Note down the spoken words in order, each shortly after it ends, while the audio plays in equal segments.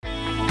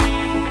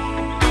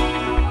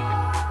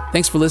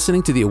Thanks for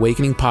listening to the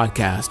Awakening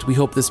Podcast. We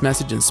hope this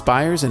message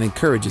inspires and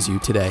encourages you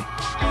today.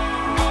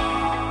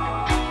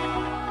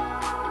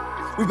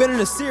 We've been in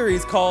a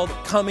series called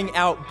Coming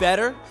Out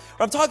Better, where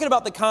I'm talking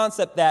about the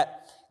concept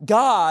that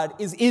God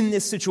is in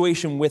this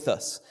situation with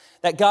us,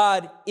 that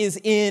God is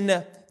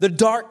in the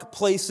dark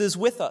places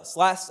with us.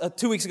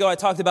 2 weeks ago, I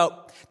talked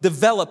about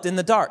developed in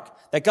the dark,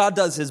 that God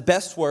does his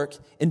best work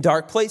in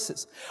dark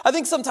places. I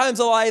think sometimes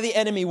a lie of the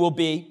enemy will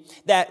be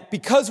that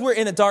because we're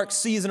in a dark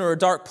season or a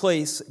dark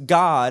place,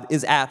 God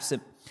is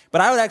absent.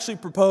 But I would actually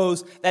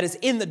propose that it's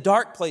in the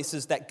dark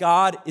places that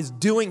God is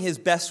doing his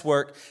best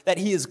work, that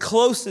he is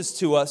closest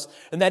to us,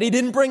 and that he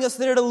didn't bring us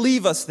there to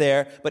leave us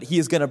there, but he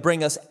is going to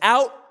bring us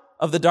out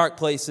of the dark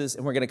places,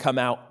 and we're going to come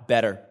out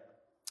better.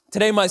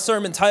 Today, my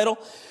sermon title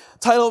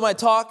of my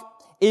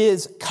talk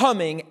is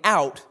Coming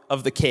Out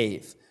of the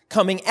Cave.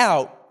 Coming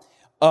out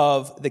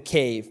of the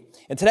cave.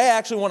 And today I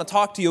actually want to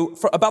talk to you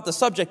about the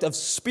subject of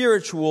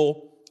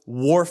spiritual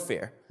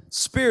warfare.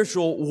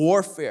 Spiritual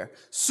warfare.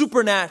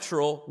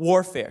 Supernatural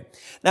warfare.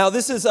 Now,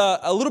 this is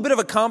a little bit of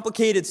a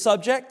complicated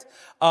subject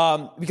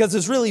because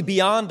it's really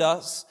beyond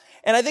us.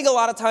 And I think a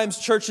lot of times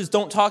churches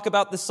don't talk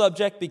about this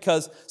subject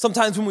because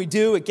sometimes when we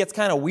do, it gets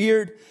kind of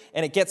weird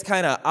and it gets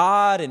kind of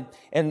odd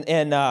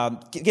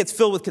and gets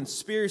filled with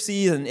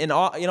conspiracies and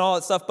all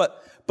that stuff.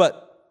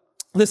 But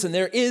listen,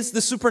 there is the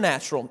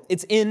supernatural.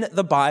 It's in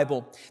the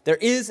Bible. There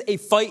is a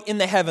fight in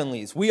the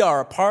heavenlies. We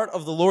are a part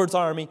of the Lord's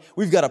army.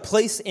 We've got a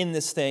place in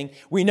this thing.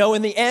 We know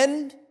in the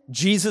end,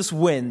 Jesus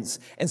wins.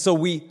 And so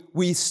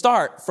we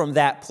start from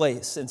that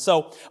place. And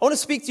so I want to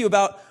speak to you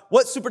about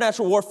what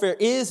supernatural warfare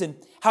is and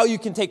how you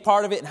can take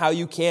part of it and how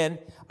you can,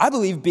 I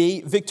believe,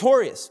 be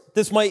victorious.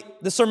 This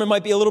sermon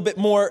might be a little bit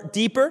more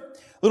deeper,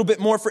 a little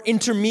bit more for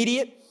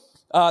intermediate.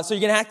 So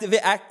you're going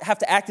to have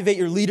to activate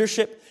your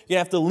leadership. You're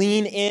going to have to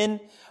lean in.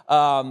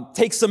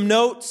 Take some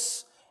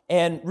notes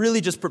and really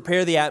just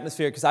prepare the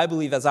atmosphere because I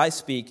believe as I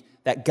speak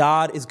that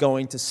God is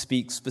going to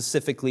speak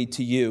specifically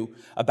to you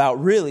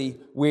about really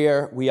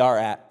where we are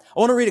at. I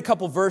want to read a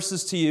couple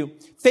verses to you,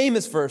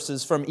 famous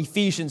verses from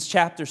Ephesians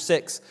chapter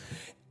 6,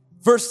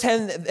 verse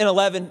 10 and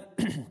 11.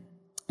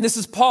 This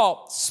is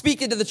Paul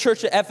speaking to the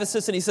church at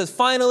Ephesus and he says,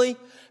 finally,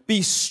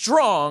 be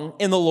strong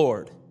in the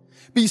Lord.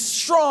 Be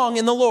strong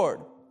in the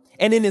Lord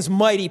and in his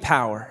mighty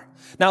power.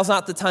 Now's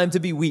not the time to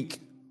be weak.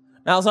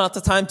 Now's not the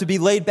time to be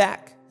laid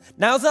back.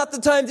 Now's not the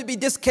time to be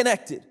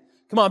disconnected.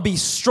 Come on, be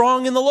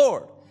strong in the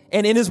Lord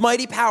and in his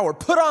mighty power.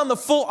 Put on the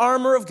full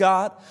armor of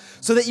God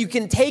so that you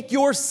can take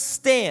your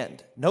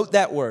stand, note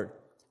that word,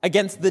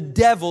 against the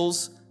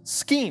devil's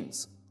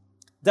schemes.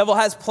 Devil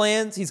has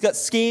plans, he's got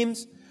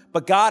schemes,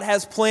 but God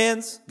has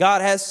plans,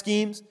 God has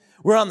schemes.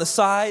 We're on the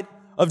side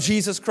of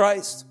Jesus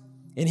Christ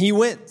and he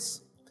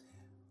wins.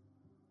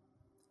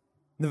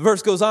 The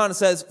verse goes on and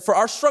says, for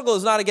our struggle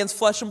is not against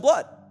flesh and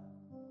blood,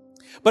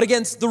 but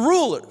against the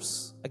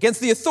rulers,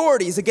 against the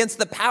authorities, against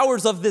the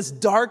powers of this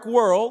dark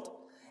world,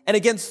 and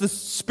against the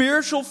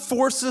spiritual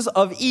forces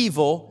of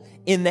evil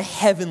in the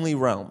heavenly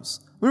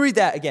realms. Let me read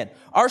that again.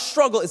 Our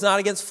struggle is not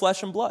against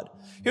flesh and blood.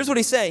 Here's what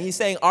he's saying. He's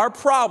saying our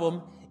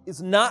problem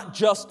is not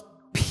just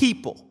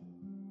people.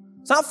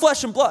 It's not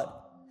flesh and blood.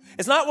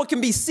 It's not what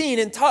can be seen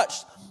and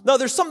touched. No,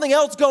 there's something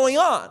else going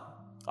on.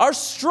 Our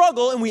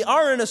struggle, and we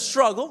are in a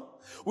struggle,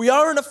 we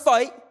are in a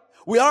fight,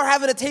 we are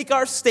having to take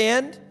our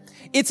stand.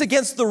 It's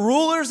against the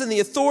rulers and the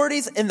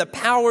authorities and the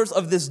powers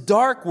of this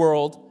dark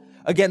world,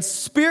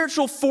 against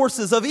spiritual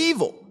forces of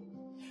evil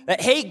that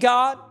hate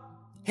God,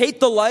 hate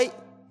the light,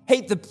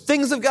 hate the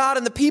things of God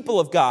and the people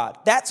of God.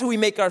 That's who we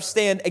make our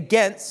stand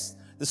against,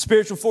 the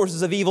spiritual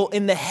forces of evil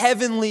in the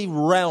heavenly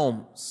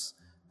realms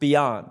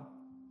beyond.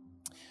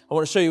 I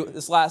want to show you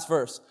this last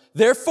verse.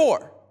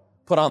 Therefore,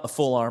 put on the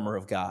full armor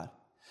of God,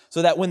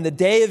 so that when the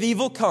day of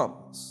evil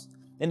comes,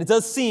 and it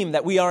does seem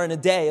that we are in a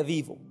day of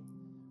evil,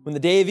 when the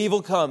day of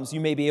evil comes, you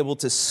may be able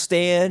to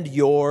stand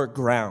your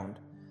ground.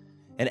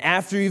 And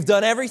after you've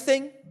done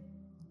everything,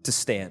 to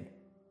stand.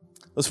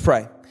 Let's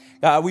pray.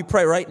 God, we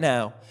pray right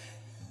now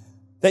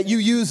that you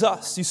use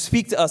us, you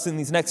speak to us in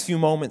these next few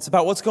moments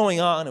about what's going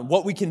on and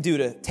what we can do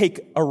to take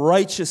a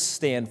righteous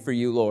stand for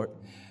you, Lord.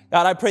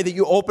 God, I pray that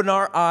you open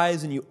our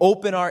eyes and you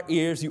open our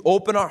ears, you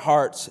open our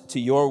hearts to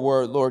your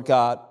word, Lord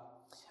God.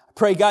 I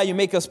pray, God, you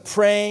make us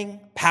praying,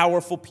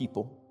 powerful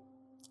people,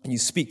 and you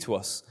speak to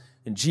us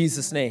in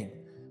Jesus' name.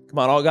 Come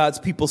on, all God's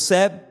people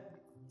said,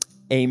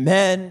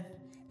 amen,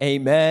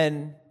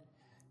 amen,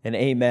 and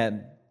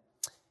amen.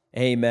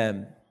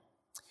 Amen.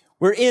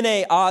 We're in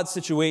an odd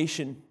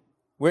situation.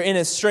 We're in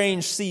a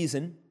strange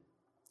season.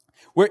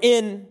 We're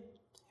in,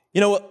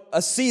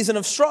 a season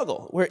of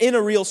struggle. We're in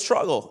a real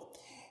struggle.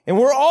 And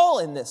we're all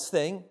in this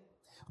thing.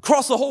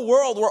 Across the whole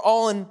world, we're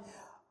all in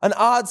an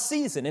odd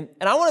season. And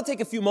I want to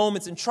take a few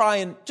moments and try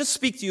and just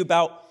speak to you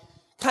about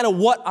kind of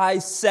what I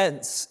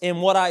sense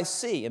and what I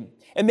see.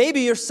 And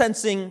maybe you're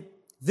sensing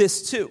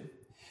this too.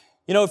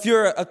 If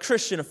you're a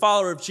Christian, a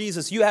follower of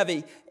Jesus, you have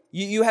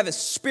a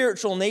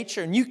spiritual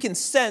nature and you can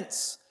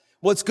sense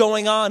what's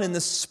going on in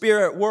the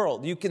spirit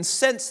world. You can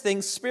sense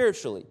things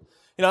spiritually.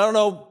 I don't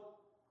know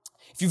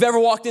if you've ever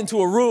walked into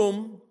a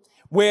room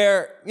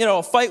where,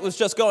 a fight was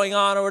just going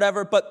on or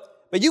whatever, but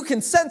you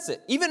can sense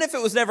it, even if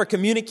it was never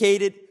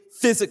communicated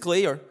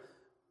physically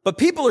but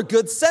people are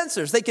good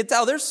sensors. They can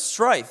tell there's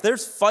strife,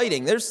 there's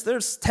fighting,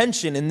 there's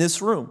tension in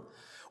this room.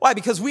 Why?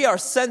 Because we are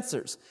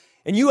sensors,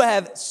 and you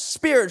have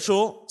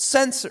spiritual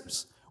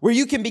sensors where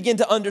you can begin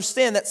to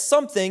understand that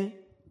something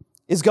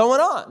is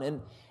going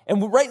on.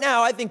 And right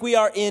now, I think we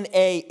are in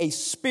a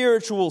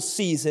spiritual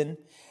season,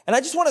 and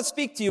I just want to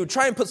speak to you,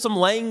 try and put some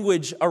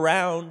language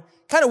around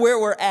kind of where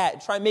we're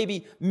at, try and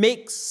maybe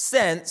make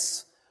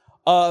sense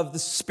of the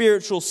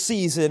spiritual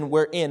season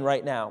we're in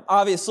right now.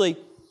 Obviously,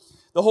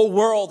 the whole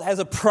world has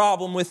a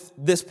problem with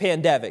this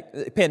pandemic.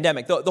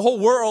 The whole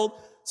world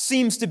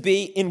seems to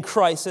be in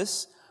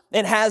crisis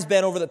and has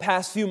been over the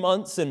past few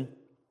months, and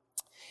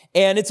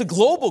it's a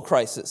global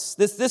crisis.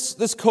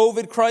 This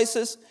COVID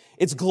crisis,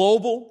 it's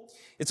global.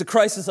 It's a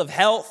crisis of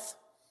health.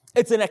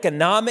 It's an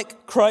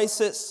economic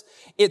crisis.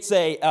 It's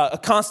a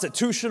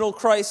constitutional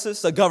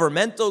crisis, a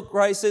governmental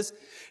crisis.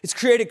 It's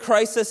created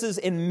crises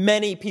in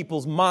many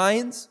people's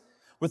minds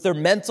with their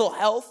mental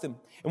health and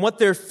what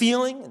they're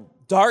feeling, and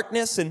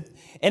darkness, and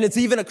it's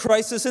even a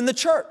crisis in the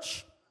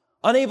church,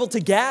 unable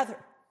to gather.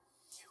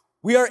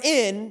 We are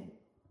in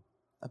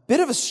a bit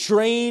of a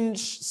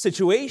strange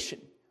situation,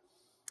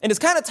 and it's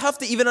kind of tough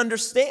to even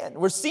understand.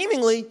 We're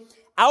seemingly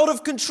out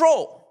of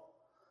control.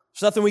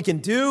 There's nothing we can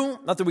do,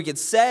 nothing we can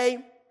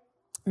say.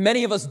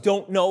 Many of us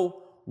don't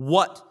know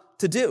what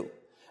to do.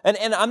 And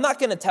I'm not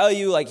going to tell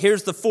you,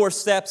 here's the 4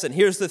 steps, and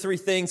here's the 3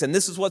 things, and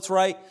this is what's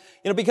right,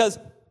 because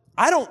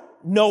I don't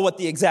know what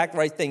the exact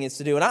right thing is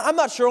to do. And I'm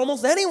not sure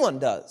almost anyone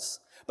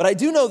does. But I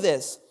do know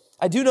this.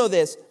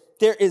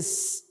 There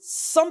is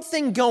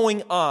something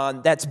going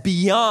on that's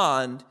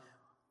beyond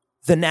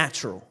the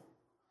natural.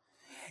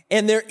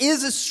 And there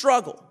is a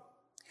struggle.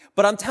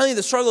 But I'm telling you,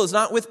 the struggle is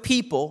not with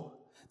people.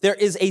 There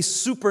is a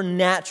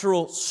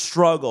supernatural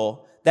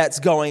struggle that's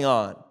going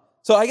on.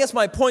 So I guess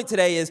my point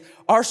today is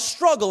our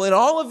struggle in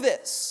all of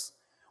this,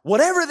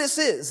 whatever this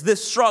is,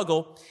 this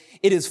struggle,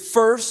 it is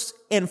first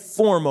and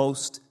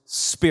foremost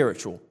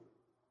spiritual.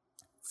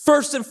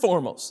 First and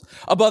foremost,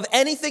 above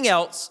anything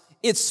else,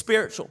 it's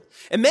spiritual.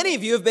 And many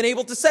of you have been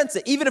able to sense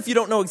it. Even if you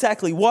don't know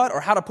exactly what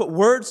or how to put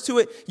words to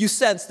it, you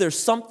sense there's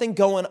something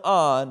going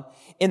on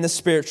in the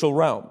spiritual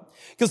realm.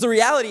 Because the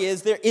reality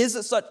is there is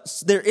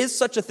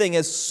such a thing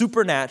as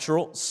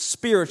supernatural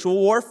spiritual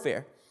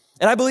warfare.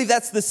 And I believe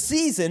that's the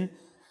season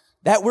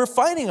that we're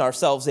finding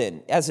ourselves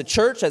in as a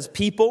church, as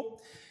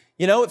people.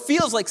 It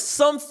feels like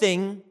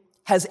something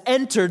has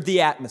entered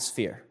the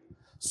atmosphere.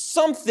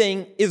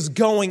 Something is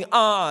going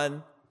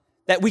on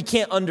that we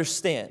can't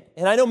understand.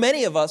 And I know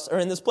many of us are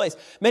in this place.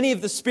 Many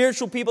of the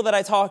spiritual people that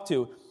I talk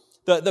to,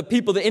 the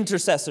people, the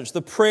intercessors,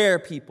 the prayer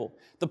people,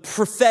 the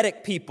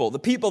prophetic people, the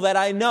people that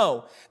I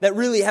know that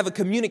really have a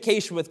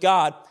communication with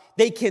God,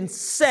 they can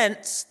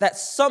sense that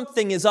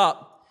something is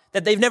up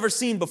that they've never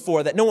seen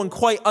before, that no one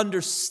quite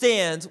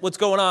understands what's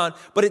going on,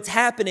 but it's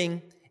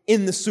happening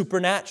in the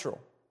supernatural.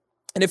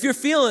 And if you're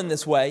feeling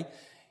this way,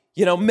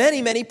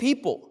 many, many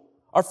people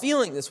are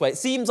feeling this way. It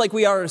seems like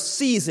we are in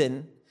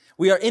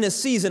a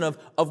season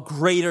of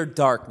greater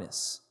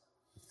darkness.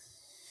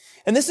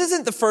 And this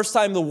isn't the first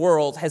time the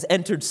world has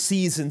entered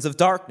seasons of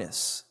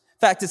darkness. In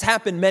fact, it's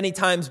happened many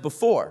times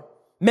before.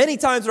 Many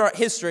times in our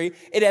history,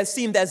 it has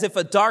seemed as if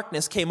a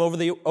darkness came over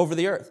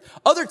the earth.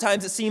 Other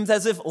times, it seems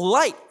as if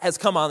light has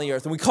come on the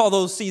earth, and we call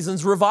those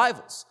seasons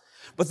revivals.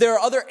 But there are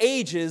other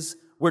ages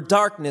where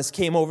darkness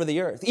came over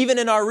the earth. Even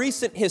in our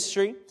recent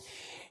history,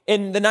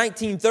 in the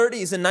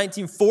 1930s and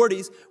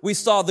 1940s, we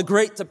saw the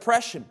Great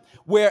Depression,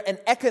 where an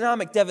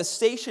economic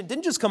devastation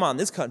didn't just come on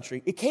this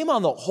country, it came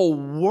on the whole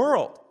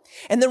world.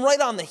 And then right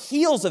on the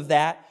heels of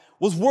that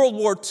was World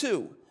War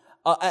II,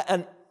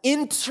 an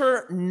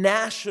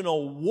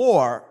international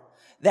war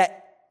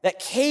that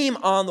came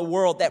on the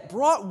world, that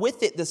brought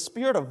with it the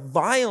spirit of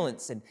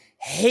violence and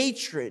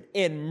hatred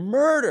and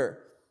murder.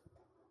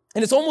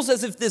 And it's almost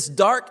as if this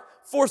dark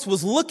force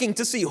was looking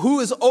to see who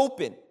is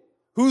open,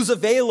 who's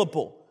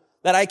available,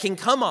 that I can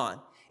come on.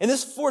 And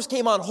this force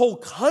came on whole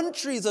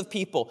countries of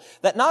people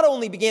that not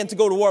only began to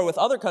go to war with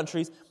other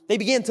countries, they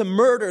began to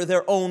murder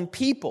their own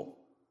people.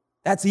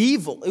 That's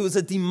evil. It was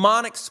a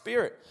demonic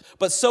spirit.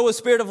 But so a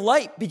spirit of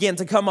light began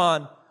to come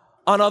on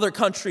other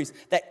countries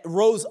that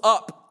rose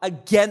up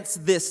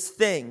against this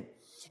thing.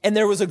 And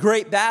there was a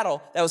great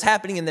battle that was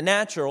happening in the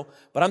natural,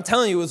 but I'm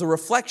telling you, it was a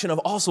reflection of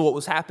also what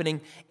was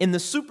happening in the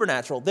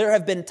supernatural. There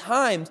have been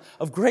times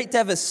of great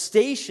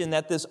devastation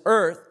that this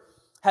earth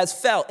has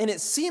felt, and it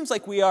seems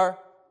like we are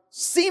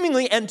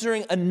seemingly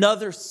entering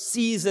another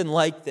season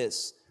like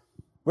this,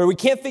 where we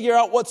can't figure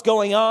out what's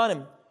going on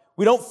and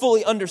we don't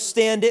fully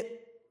understand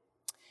it.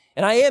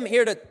 And I am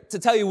here to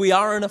tell you we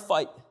are in a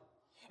fight,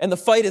 and the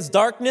fight is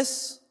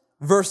darkness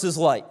versus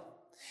light.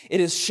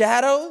 It is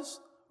shadows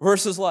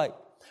versus light.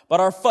 But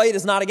our fight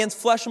is not against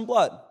flesh and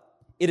blood.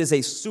 It is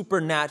a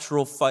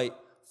supernatural fight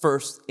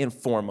first and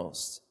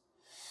foremost.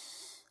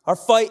 Our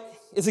fight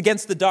is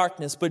against the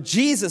darkness, but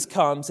Jesus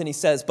comes and he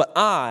says, but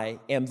I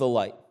am the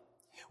light.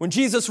 When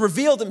Jesus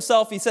revealed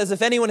himself, he says,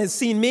 if anyone has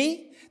seen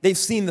me, they've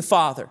seen the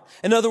Father.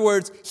 In other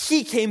words,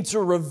 he came to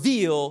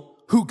reveal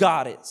who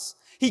God is.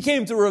 He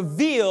came to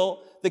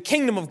reveal the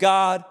kingdom of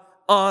God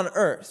on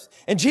earth.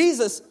 And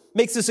Jesus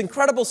makes this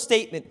incredible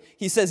statement.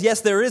 He says,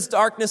 yes, there is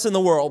darkness in the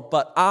world,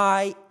 but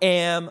I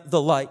am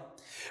the light.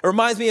 It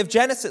reminds me of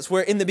Genesis,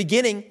 where in the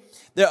beginning,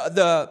 there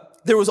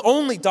was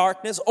only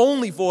darkness,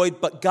 only void,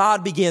 but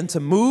God began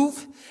to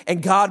move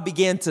and God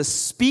began to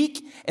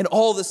speak. And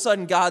all of a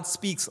sudden, God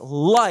speaks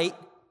light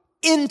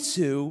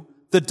into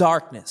the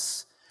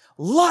darkness.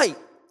 Light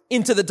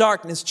into the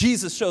darkness.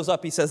 Jesus shows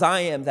up. He says,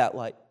 I am that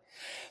light.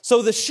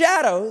 So the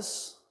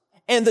shadows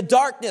and the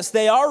darkness,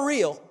 they are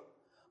real.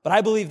 But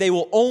I believe they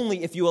will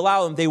only, if you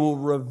allow them, they will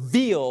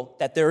reveal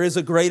that there is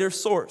a greater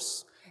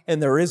source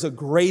and there is a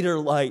greater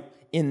light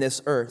in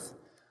this earth.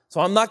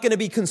 So I'm not going to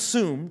be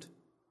consumed.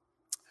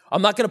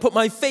 I'm not going to put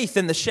my faith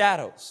in the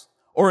shadows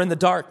or in the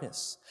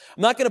darkness.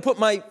 I'm not going to put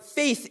my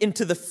faith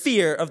into the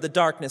fear of the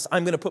darkness.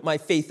 I'm going to put my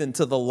faith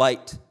into the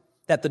light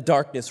that the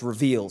darkness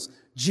reveals.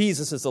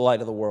 Jesus is the light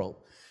of the world.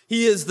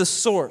 He is the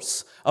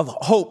source of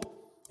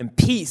hope and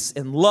peace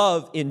and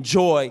love and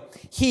joy.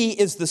 He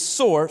is the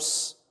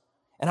source.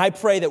 And I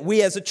pray that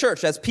we as a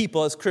church, as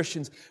people, as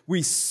Christians,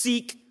 we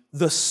seek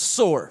the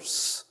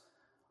source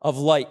of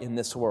light in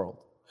this world.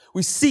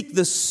 We seek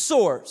the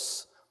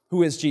source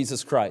who is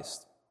Jesus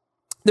Christ.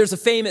 There's a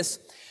famous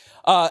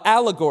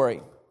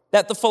allegory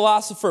that the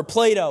philosopher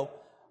Plato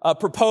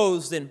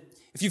proposed. And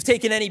if you've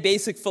taken any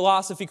basic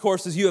philosophy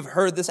courses, you have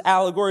heard this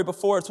allegory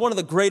before. It's one of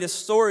the greatest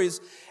stories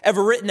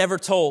ever written, ever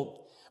told.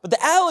 But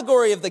the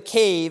allegory of the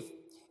cave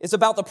is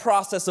about the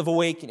process of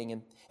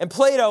awakening. And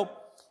Plato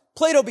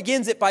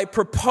begins it by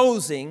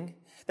proposing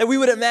that we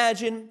would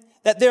imagine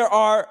that there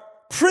are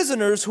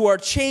prisoners who are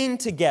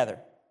chained together.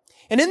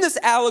 And in this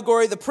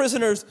allegory, the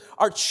prisoners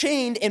are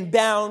chained and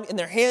bound in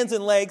their hands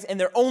and legs, and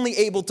they're only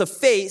able to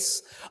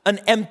face an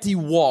empty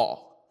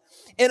wall.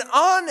 And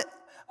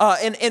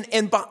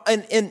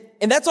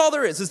that's all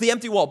there is the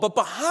empty wall. But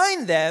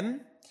behind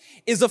them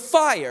is a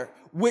fire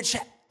which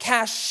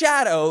casts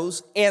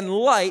shadows and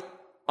light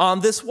on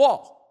this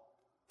wall.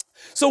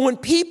 So when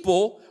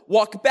people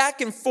walk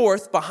back and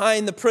forth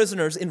behind the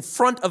prisoners in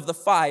front of the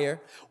fire,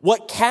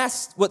 what's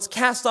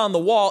cast on the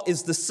wall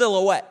is the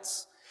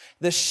silhouettes,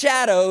 the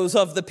shadows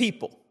of the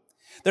people.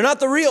 They're not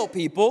the real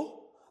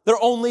people.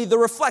 They're only the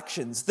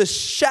reflections, the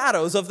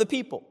shadows of the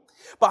people.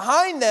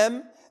 Behind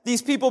them,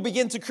 these people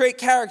begin to create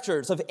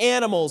characters of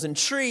animals and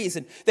trees,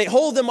 and they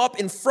hold them up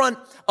in front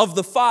of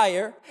the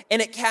fire,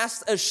 and it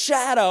casts a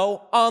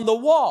shadow on the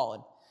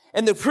wall.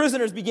 And the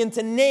prisoners begin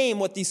to name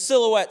what these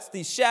silhouettes,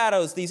 these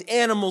shadows, these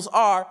animals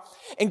are.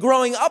 And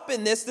growing up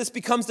in this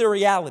becomes their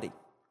reality.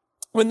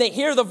 When they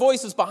hear the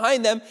voices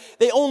behind them,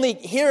 they only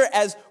hear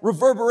as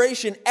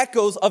reverberation,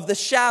 echoes of the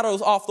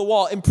shadows off the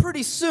wall. And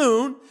pretty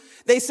soon,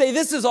 they say,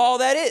 this is all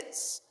that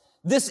is.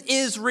 This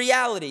is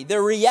reality.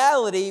 Their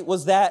reality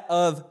was that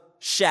of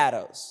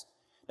shadows.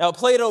 Now,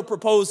 Plato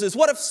proposes,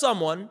 what if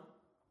someone,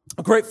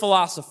 a great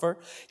philosopher,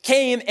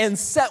 came and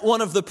set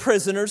one of the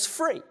prisoners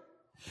free,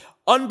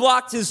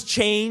 unblocked his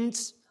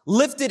chains,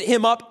 lifted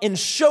him up, and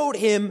showed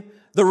him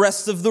the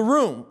rest of the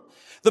room?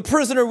 The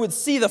prisoner would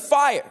see the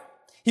fire.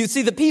 He would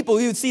see the people,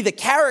 he would see the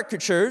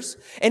caricatures,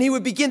 and he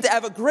would begin to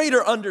have a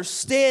greater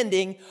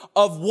understanding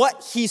of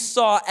what he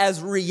saw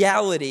as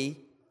reality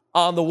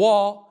on the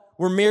wall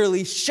were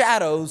merely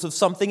shadows of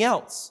something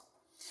else.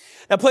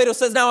 Now, Plato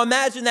says, now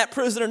imagine that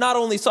prisoner not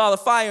only saw the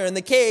fire in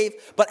the cave,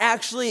 but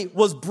actually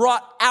was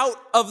brought out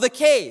of the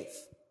cave.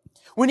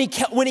 When he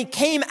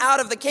came out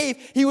of the cave,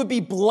 he would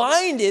be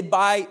blinded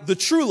by the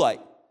true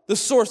light, the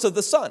source of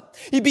the sun.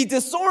 He'd be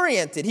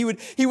disoriented. He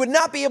would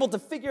not be able to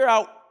figure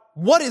out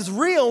what is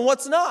real and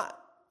what's not.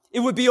 It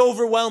would be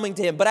overwhelming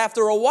to him. But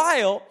after a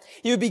while,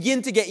 he would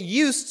begin to get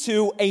used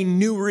to a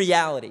new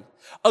reality,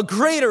 a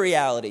greater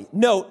reality.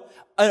 Note,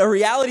 a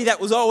reality that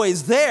was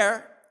always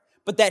there,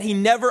 but that he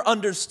never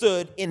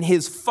understood in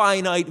his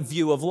finite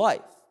view of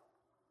life.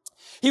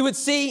 He would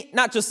see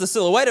not just the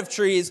silhouette of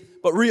trees,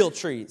 but real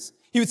trees.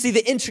 He would see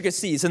the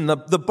intricacies and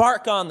the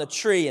bark on the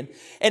tree,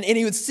 and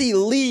he would see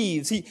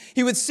leaves.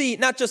 He would see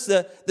not just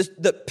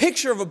the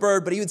picture of a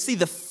bird, but he would see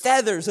the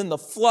feathers and the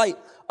flight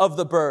of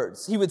the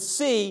birds. He would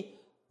see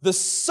the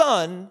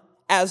sun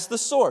as the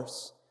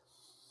source.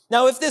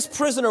 Now, if this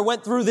prisoner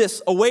went through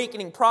this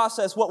awakening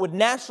process, what would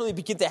naturally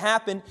begin to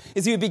happen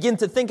is he would begin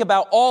to think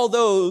about all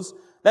those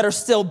that are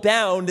still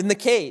bound in the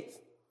cave,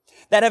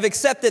 that have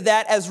accepted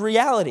that as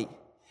reality.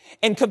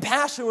 And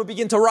compassion would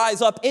begin to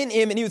rise up in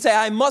him, and he would say,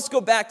 I must go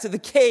back to the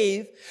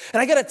cave,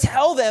 and I got to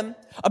tell them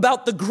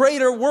about the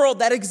greater world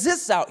that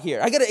exists out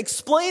here. I got to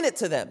explain it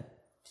to them.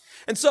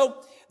 And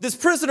so this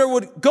prisoner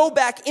would go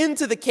back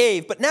into the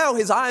cave, but now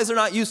his eyes are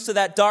not used to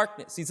that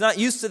darkness. He's not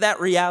used to that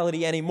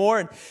reality anymore,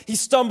 and he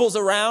stumbles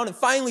around and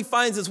finally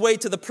finds his way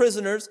to the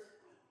prisoners,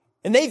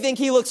 and they think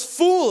he looks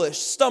foolish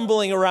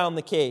stumbling around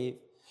the cave.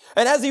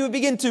 And as he would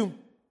begin to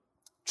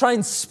try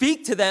and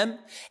speak to them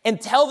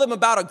and tell them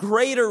about a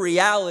greater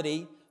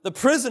reality, the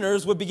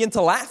prisoners would begin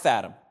to laugh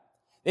at him.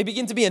 They'd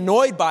begin to be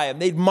annoyed by him.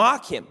 They'd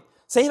mock him.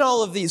 saying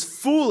all of these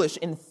foolish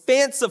and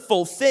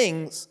fanciful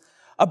things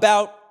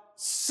about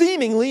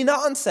seemingly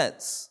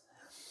nonsense.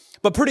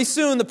 But pretty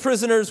soon the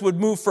prisoners would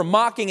move from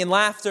mocking and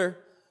laughter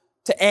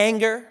to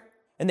anger,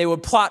 and they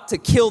would plot to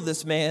kill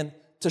this man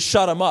to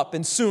shut him up,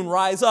 and soon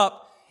rise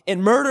up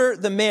and murder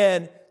the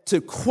man to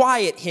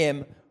quiet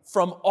him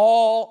from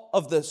all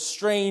of the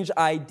strange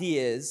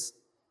ideas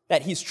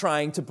that he's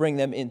trying to bring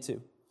them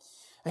into.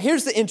 Now,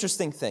 here's the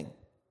interesting thing.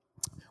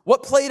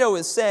 What Plato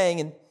is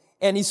saying,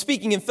 and he's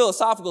speaking in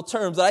philosophical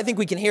terms, but I think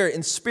we can hear it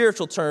in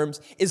spiritual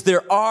terms, is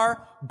there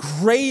are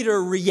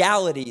greater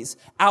realities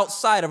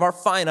outside of our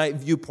finite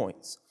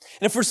viewpoints.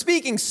 And if we're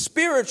speaking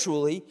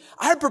spiritually,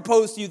 I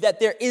propose to you that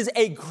there is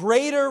a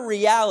greater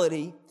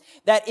reality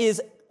that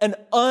is an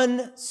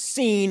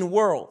unseen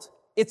world.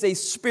 It's a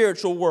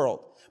spiritual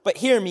world. But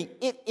hear me,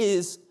 it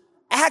is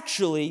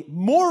actually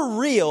more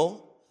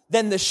real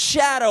than the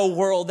shadow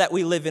world that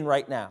we live in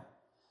right now.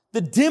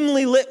 The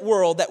dimly lit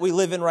world that we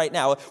live in right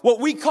now. What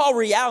we call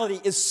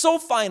reality is so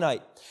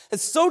finite.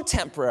 It's so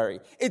temporary.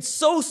 It's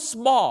so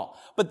small.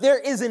 But there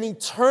is an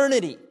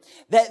eternity.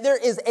 That there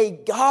is a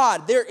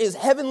God. There is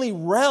heavenly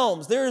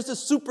realms. There is the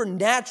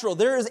supernatural.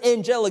 There is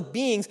angelic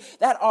beings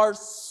that are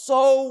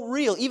so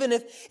real.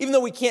 Even though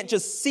we can't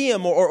just see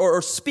them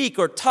or speak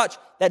or touch,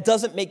 that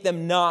doesn't make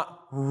them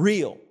not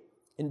real.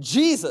 And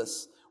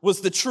Jesus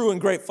was the true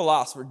and great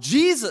philosopher.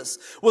 Jesus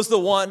was the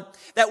one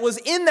that was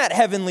in that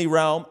heavenly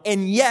realm,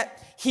 and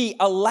yet he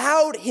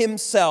allowed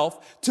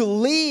himself to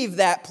leave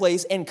that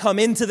place and come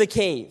into the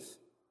cave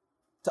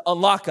to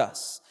unlock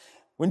us.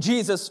 When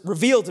Jesus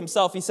revealed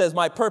himself, he says,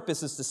 my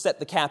purpose is to set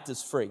the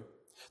captives free,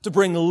 to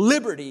bring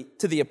liberty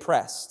to the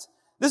oppressed.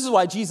 This is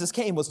why Jesus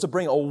came, was to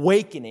bring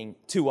awakening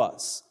to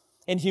us.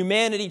 And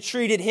humanity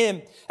treated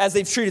him as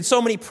they've treated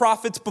so many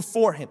prophets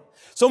before him,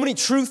 so many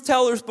truth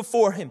tellers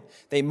before him.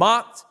 They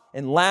mocked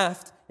and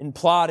laughed and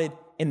plotted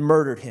and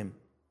murdered him.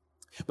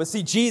 But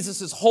see,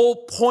 Jesus'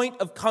 whole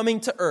point of coming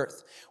to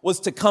earth was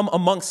to come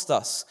amongst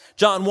us.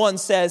 John 1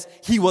 says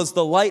he was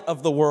the light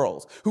of the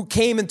world, who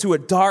came into a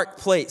dark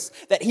place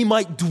that he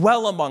might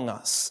dwell among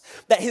us,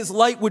 that his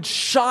light would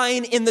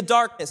shine in the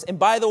darkness. And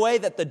by the way,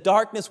 that the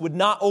darkness would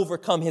not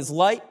overcome his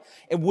light.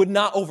 It would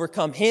not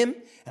overcome him.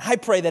 And I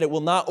pray that it will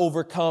not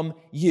overcome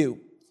you.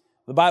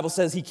 The Bible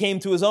says he came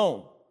to his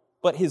own,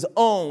 but his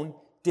own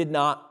did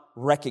not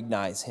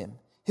recognize him.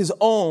 His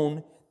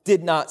own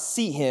did not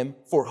see him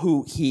for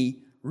who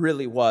he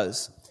really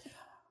was.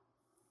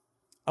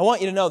 I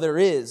want you to know there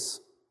is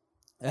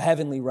a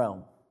heavenly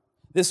realm.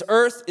 This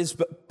earth is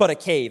but a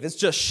cave. It's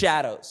just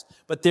shadows.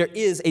 But there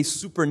is a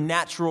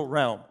supernatural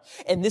realm.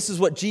 And this is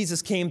what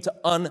Jesus came to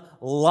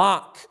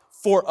unlock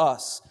for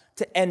us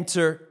to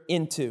enter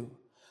into.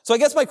 So I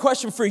guess my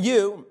question for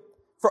you,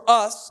 for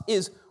us,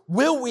 is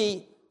will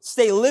we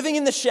stay living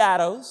in the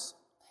shadows,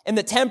 in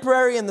the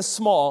temporary and the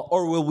small,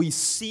 or will we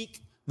seek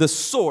the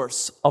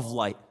source of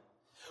light?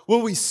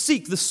 Will we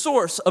seek the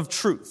source of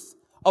truth,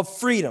 of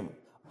freedom,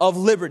 of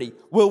liberty?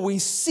 Will we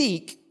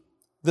seek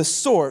the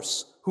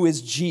source who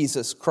is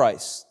Jesus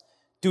Christ?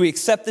 Do we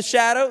accept the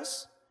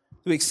shadows?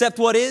 Do we accept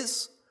what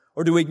is?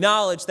 Or do we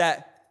acknowledge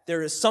that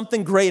there is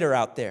something greater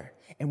out there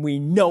and we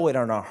know it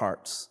in our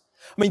hearts?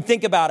 I mean,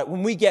 think about it.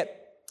 When we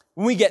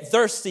get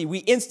thirsty,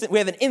 we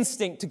have an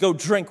instinct to go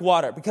drink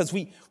water because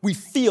we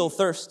feel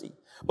thirsty.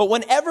 But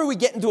whenever we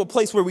get into a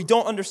place where we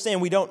don't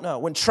understand, we don't know,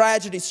 when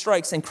tragedy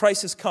strikes and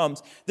crisis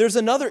comes, there's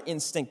another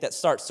instinct that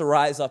starts to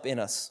rise up in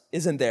us,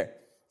 isn't there?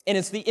 And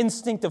it's the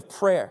instinct of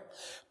prayer.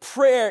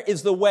 Prayer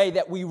is the way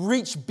that we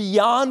reach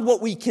beyond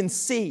what we can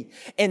see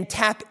and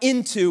tap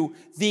into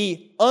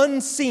the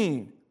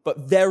unseen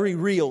but very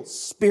real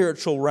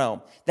spiritual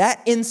realm.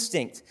 That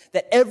instinct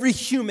that every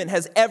human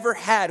has ever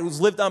had who's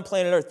lived on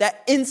planet Earth,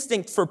 that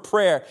instinct for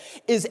prayer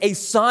is a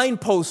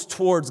signpost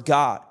towards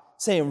God,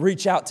 saying,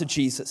 reach out to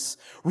Jesus.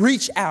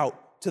 Reach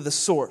out to the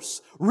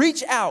source.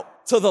 Reach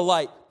out to the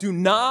light. Do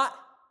not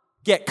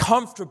get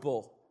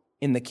comfortable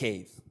in the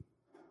cave.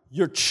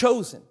 You're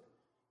chosen.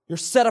 You're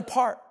set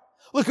apart.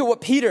 Look at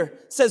what Peter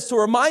says to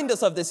remind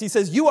us of this. He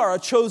says, you are a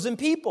chosen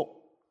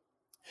people.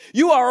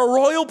 You are a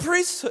royal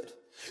priesthood.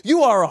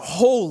 You are a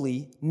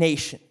holy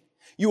nation.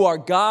 You are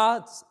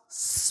God's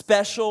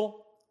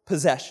special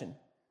possession.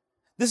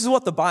 This is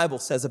what the Bible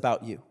says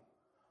about you.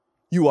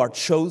 You are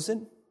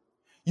chosen.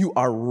 You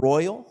are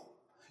royal,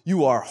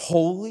 you are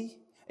holy,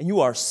 and you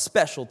are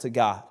special to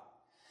God,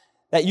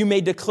 that you may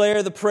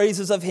declare the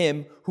praises of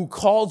him who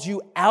called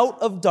you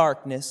out of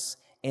darkness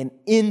and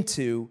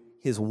into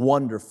his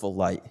wonderful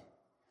light.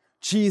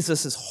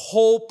 Jesus'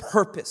 whole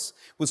purpose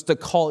was to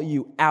call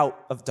you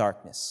out of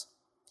darkness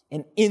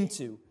and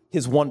into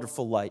his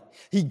wonderful light.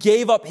 He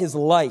gave up his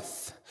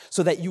life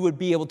so that you would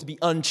be able to be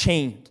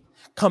unchained,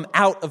 come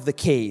out of the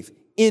cave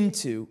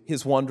into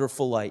his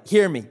wonderful light.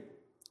 Hear me,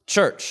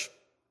 church.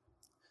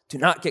 Do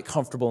not get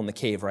comfortable in the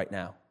cave right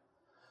now.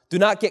 Do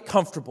not get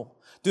comfortable.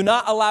 Do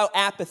not allow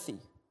apathy,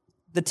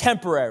 the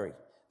temporary,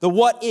 the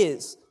what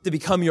is, to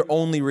become your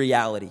only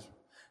reality.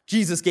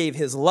 Jesus gave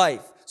his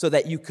life so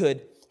that you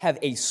could have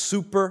a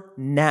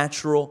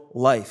supernatural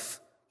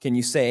life. Can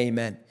you say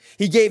amen?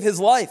 He gave his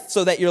life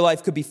so that your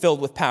life could be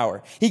filled with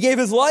power. He gave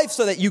his life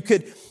so that you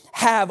could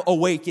have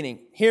awakening.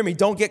 Hear me,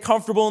 don't get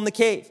comfortable in the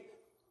cave.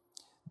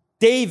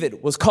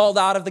 David was called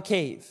out of the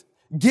cave.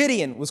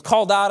 Gideon was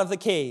called out of the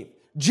cave.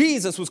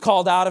 Jesus was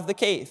called out of the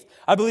cave.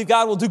 I believe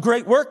God will do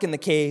great work in the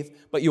cave,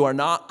 but you are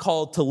not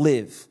called to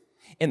live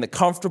in the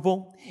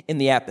comfortable, in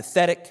the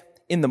apathetic,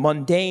 in the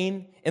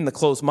mundane, in the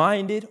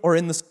closed-minded, or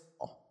in the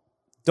small.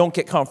 Don't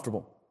get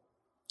comfortable.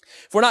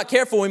 If we're not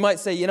careful, we might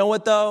say, you know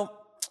what though?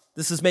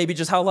 This is maybe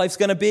just how life's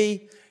going to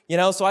be.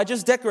 So I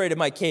just decorated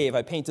my cave.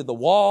 I painted the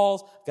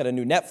walls, got a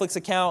new Netflix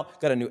account,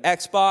 got a new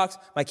Xbox.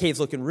 My cave's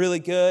looking really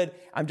good.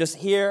 I'm just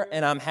here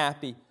and I'm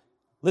happy.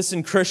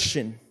 Listen,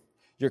 Christian,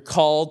 you're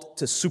called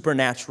to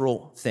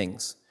supernatural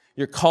things.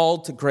 You're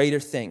called to greater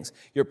things.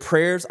 Your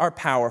prayers are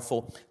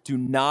powerful. Do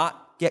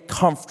not get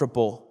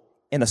comfortable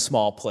in a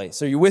small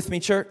place. Are you with me,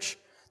 church?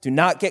 Do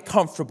not get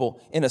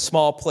comfortable in a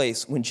small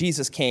place when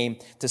Jesus came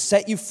to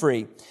set you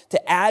free,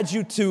 to add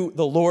you to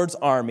the Lord's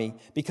army,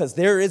 because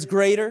there is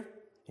greater,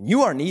 and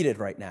you are needed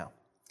right now.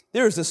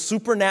 There is a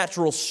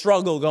supernatural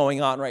struggle going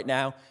on right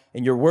now,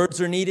 and your words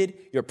are needed,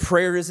 your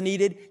prayer is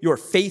needed, your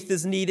faith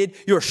is needed,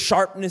 your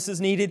sharpness is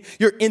needed,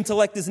 your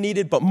intellect is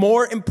needed, but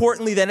more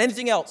importantly than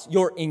anything else,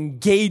 your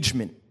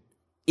engagement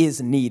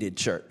is needed,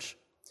 church.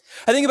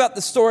 I think about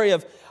the story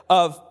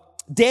of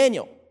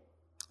Daniel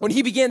when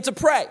he began to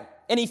pray.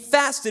 And he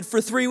fasted for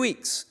 3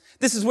 weeks.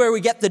 This is where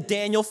we get the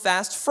Daniel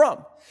fast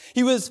from.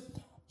 He was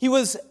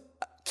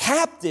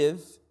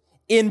captive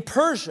in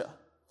Persia,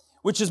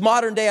 which is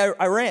modern day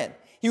Iran.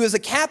 He was a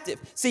captive.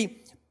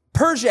 See,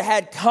 Persia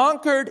had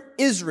conquered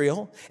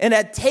Israel and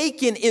had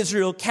taken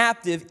Israel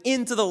captive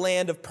into the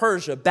land of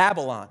Persia,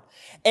 Babylon.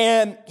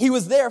 And he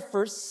was there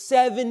for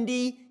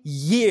 70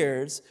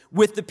 years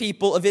with the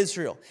people of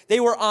Israel. They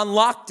were on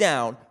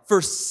lockdown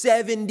for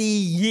 70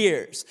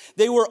 years.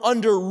 They were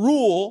under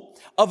rule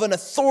of an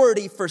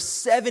authority for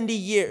 70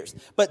 years.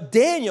 But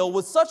Daniel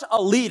was such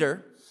a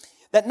leader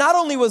that not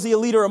only was he a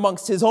leader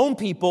amongst his own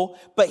people,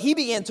 but he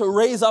began to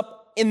raise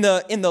up in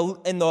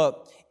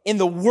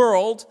the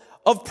world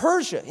of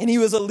Persia. And he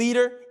was a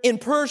leader in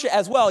Persia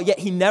as well, yet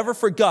he never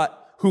forgot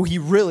who he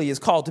really is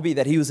called to be,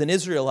 that he was an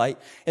Israelite,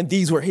 and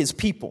these were his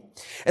people.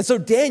 And so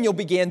Daniel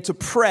began to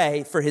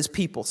pray for his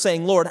people,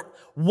 saying, Lord,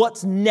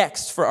 what's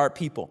next for our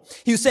people?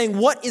 He was saying,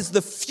 what is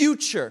the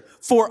future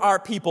for our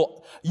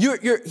people?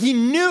 He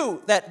knew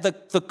that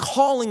the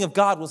calling of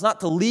God was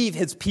not to leave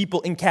his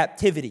people in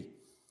captivity,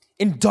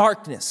 in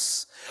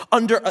darkness,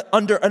 under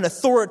an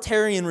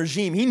authoritarian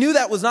regime. He knew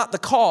that was not the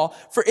call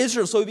for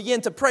Israel, so he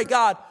began to pray,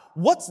 God,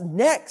 what's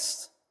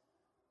next?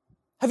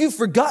 Have you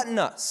forgotten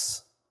us?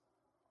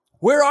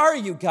 Where are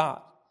you, God?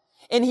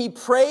 And he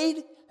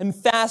prayed and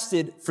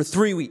fasted for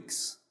 3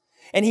 weeks.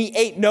 And he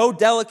ate no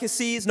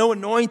delicacies, no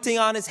anointing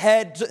on his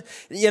head.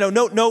 He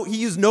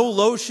used no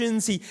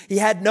lotions. He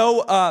had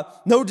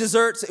no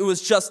desserts. It was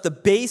just the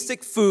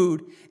basic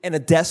food and a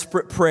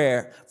desperate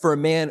prayer for a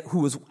man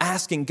who was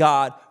asking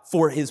God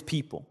for his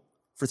people.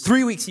 For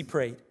 3 weeks he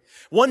prayed.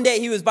 One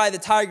day he was by the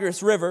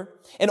Tigris River,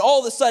 and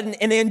all of a sudden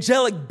an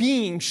angelic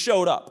being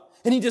showed up.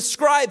 And he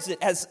describes it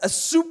as a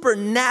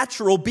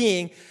supernatural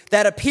being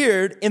that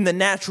appeared in the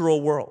natural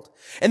world.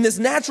 And this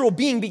natural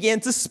being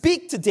began to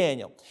speak to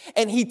Daniel.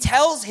 And he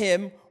tells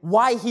him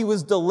why he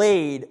was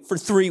delayed for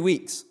 3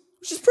 weeks,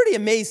 which is pretty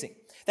amazing,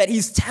 that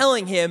he's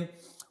telling him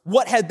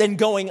what had been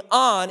going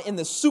on in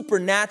the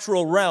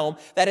supernatural realm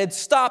that had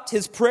stopped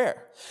his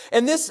prayer.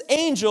 And this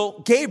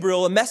angel,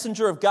 Gabriel, a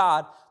messenger of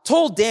God,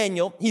 told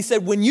Daniel, he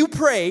said, when you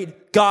prayed,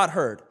 God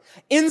heard.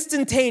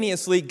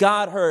 Instantaneously,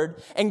 God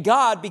heard, and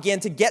God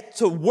began to get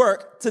to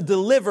work to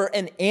deliver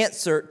an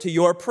answer to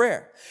your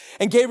prayer.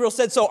 And Gabriel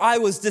said, so I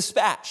was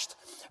dispatched.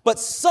 But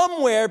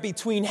somewhere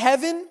between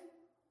heaven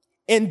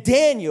and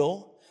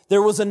Daniel,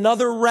 there was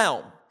another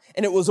realm,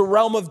 and it was a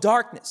realm of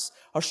darkness.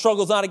 Our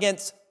struggle is not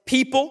against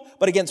people,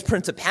 but against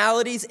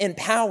principalities and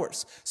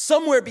powers.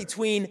 Somewhere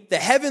between the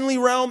heavenly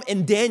realm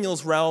and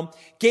Daniel's realm,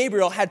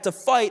 Gabriel had to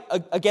fight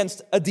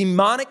against a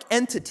demonic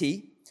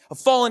entity, a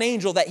fallen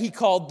angel that he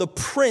called the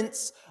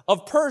Prince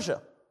of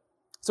Persia.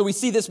 So we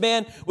see this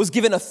man was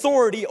given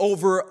authority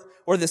over,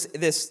 or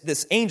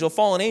this angel,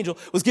 fallen angel,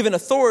 was given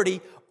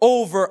authority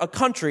over a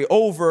country,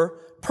 over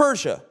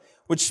Persia,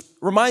 which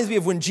reminds me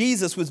of when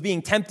Jesus was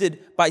being tempted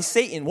by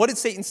Satan. What did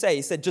Satan say?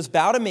 He said, just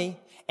bow to me,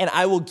 and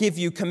I will give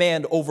you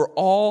command over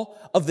all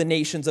of the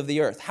nations of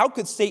the earth. How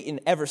could Satan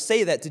ever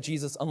say that to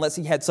Jesus unless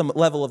he had some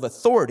level of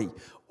authority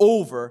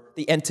over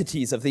the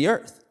entities of the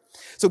earth?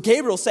 So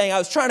Gabriel's saying, I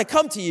was trying to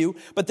come to you,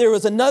 but there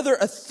was another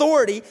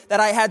authority that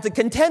I had to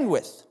contend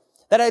with,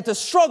 that I had to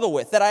struggle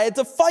with, that I had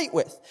to fight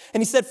with.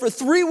 And he said, for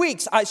 3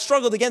 weeks, I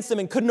struggled against him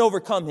and couldn't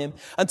overcome him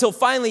until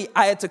finally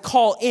I had to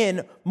call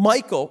in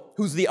Michael,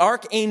 who's the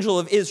archangel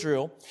of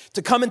Israel,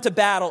 to come into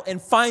battle.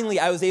 And finally,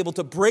 I was able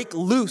to break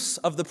loose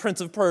of the Prince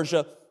of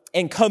Persia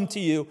and come to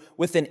you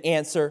with an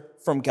answer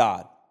from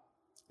God.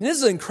 And this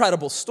is an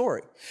incredible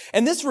story.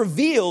 And this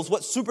reveals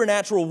what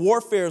supernatural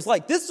warfare is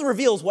like. This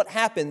reveals what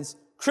happens,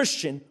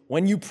 Christian,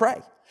 when you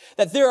pray.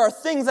 That there are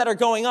things that are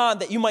going on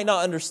that you might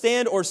not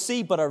understand or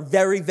see, but are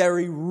very,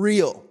 very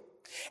real.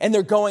 And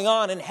they're going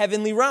on in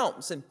heavenly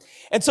realms.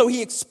 And so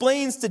he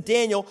explains to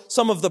Daniel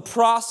some of the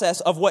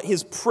process of what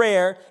his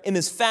prayer and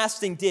his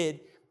fasting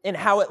did and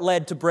how it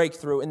led to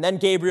breakthrough. And then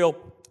Gabriel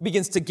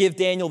begins to give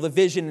Daniel the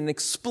vision and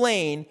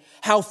explain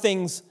how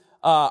things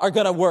are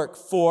going to work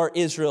for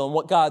Israel and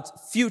what God's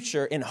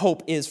future and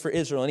hope is for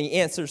Israel. And he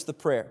answers the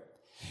prayer.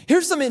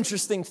 Here's some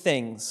interesting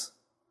things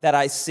that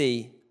I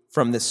see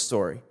from this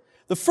story.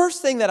 The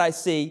first thing that I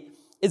see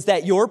is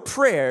that your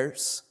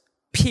prayers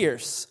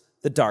pierce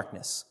the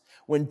darkness.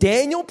 When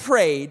Daniel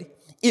prayed,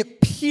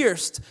 it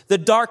pierced the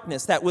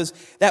darkness that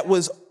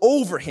was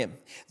over him.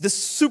 The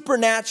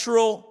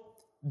supernatural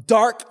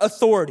dark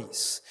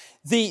authorities,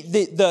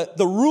 the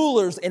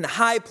rulers in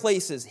high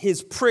places,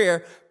 his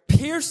prayer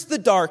pierced the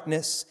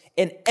darkness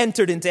and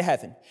entered into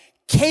heaven,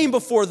 came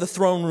before the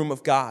throne room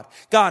of God.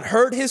 God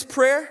heard his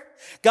prayer.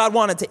 God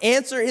wanted to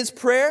answer his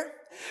prayer.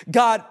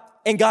 God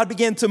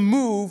began to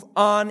move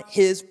on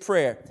his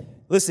prayer.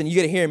 Listen, you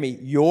got to hear me.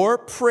 Your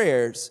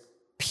prayers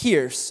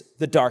pierce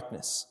the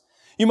darkness.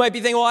 You might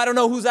be thinking, well, I don't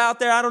know who's out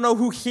there. I don't know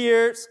who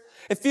hears.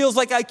 It feels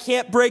like I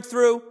can't break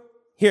through.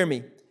 Hear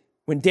me.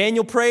 When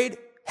Daniel prayed,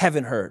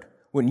 heaven heard.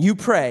 When you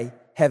pray,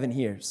 heaven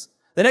hears.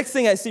 The next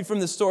thing I see from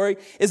this story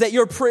is that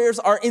your prayers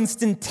are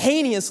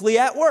instantaneously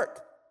at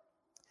work,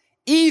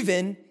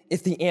 even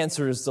if the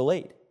answer is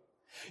delayed.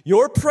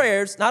 Your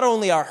prayers not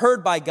only are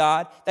heard by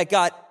God, that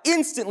God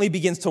instantly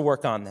begins to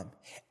work on them,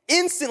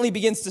 instantly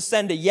begins to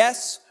send a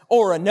yes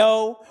or a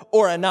no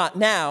or a not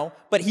now,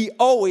 but he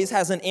always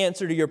has an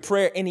answer to your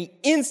prayer, and he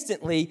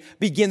instantly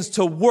begins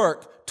to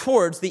work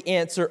towards the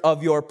answer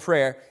of your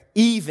prayer,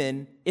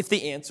 even if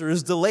the answer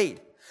is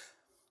delayed.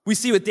 We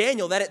see with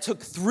Daniel that it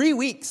took 3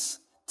 weeks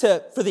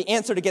for the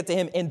answer to get to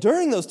him, and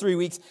during those 3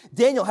 weeks,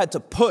 Daniel had to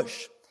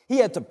push. He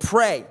had to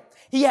pray.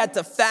 He had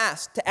to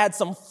fast to add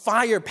some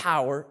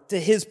firepower to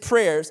his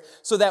prayers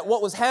so that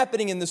what was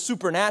happening in the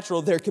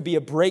supernatural, there could be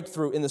a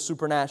breakthrough in the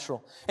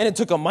supernatural. And it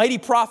took a mighty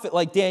prophet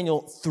like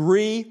Daniel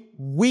 3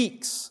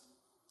 weeks.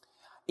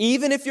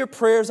 Even if your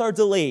prayers are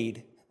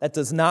delayed, that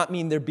does not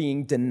mean they're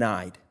being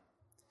denied.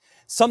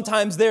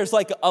 Sometimes there's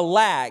like a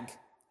lag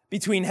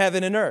between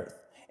heaven and earth.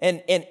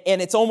 And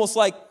it's almost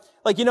like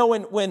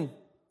when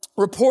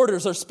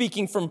reporters are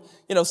speaking from,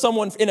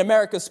 someone in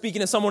America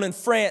speaking to someone in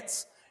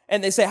France,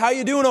 and they say, how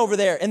you doing over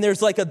there? And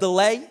there's like a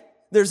delay.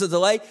 There's a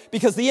delay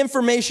because the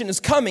information is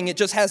coming. It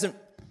just hasn't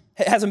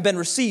been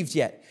received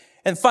yet.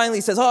 And finally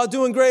he says, oh,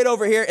 doing great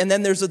over here. And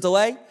then there's a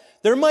delay.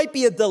 There might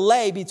be a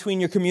delay between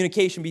your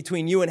communication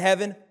between you and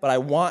heaven, but I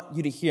want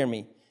you to hear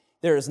me.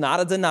 There is not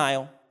a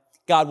denial.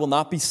 God will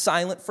not be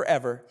silent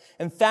forever.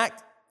 In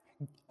fact,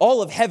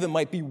 all of heaven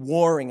might be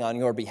warring on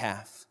your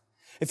behalf.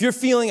 If you're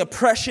feeling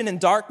oppression and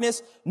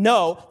darkness,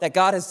 know that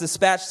God has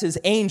dispatched his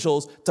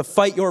angels to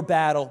fight your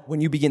battle when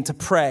you begin to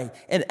pray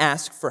and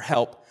ask for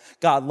help.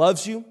 God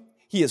loves you.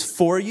 He is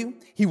for you.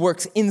 He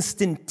works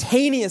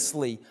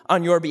instantaneously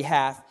on your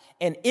behalf.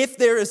 And if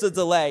there is a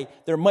delay,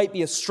 there might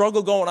be a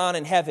struggle going on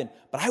in heaven.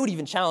 But I would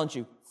even challenge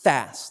you,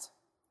 fast.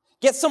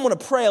 Get someone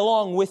to pray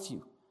along with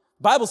you.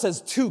 The Bible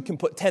says 2 can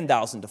put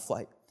 10,000 to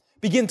flight.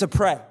 Begin to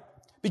pray.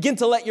 Begin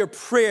to let your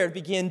prayer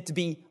begin to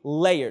be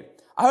layered.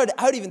 I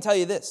would even tell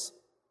you this.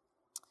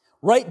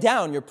 Write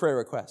down your prayer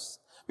requests.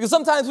 Because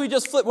sometimes we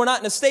just we're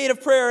not in a state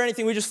of prayer or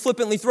anything. We just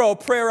flippantly throw a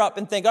prayer up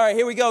and think, all right,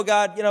 here we go,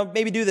 God,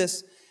 maybe do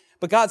this.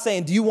 But God's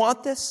saying, do you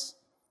want this?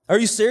 Are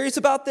you serious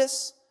about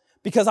this?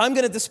 Because I'm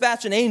going to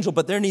dispatch an angel,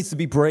 but there needs to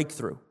be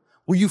breakthrough.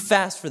 Will you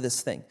fast for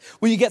this thing?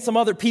 Will you get some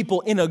other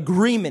people in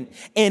agreement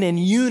and in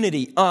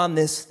unity on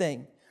this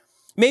thing?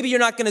 Maybe you're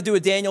not going to do a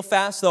Daniel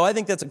fast, though. I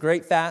think that's a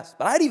great fast.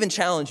 But I'd even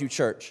challenge you,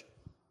 church.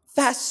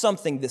 Fast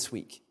something this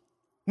week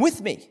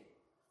with me.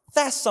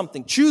 Fast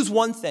something. Choose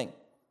one thing.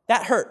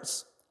 That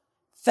hurts.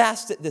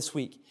 Fast it this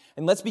week.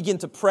 And let's begin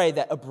to pray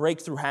that a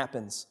breakthrough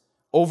happens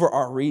over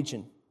our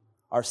region,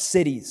 our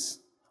cities,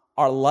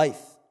 our life.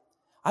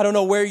 I don't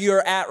know where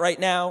you're at right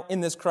now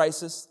in this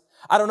crisis.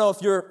 I don't know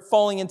if you're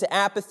falling into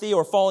apathy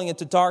or falling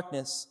into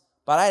darkness,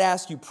 but I'd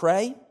ask you,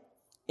 pray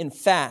and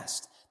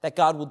fast that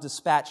God will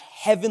dispatch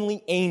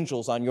heavenly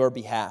angels on your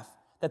behalf,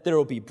 that there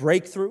will be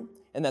breakthrough,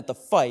 and that the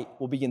fight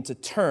will begin to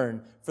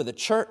turn for the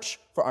church,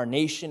 for our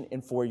nation,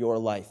 and for your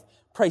life.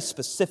 Pray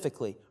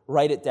specifically.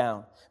 Write it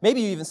down.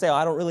 Maybe you even say,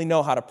 I don't really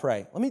know how to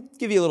pray. Let me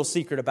give you a little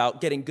secret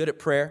about getting good at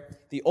prayer.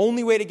 The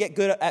only way to get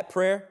good at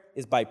prayer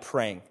is by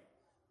praying.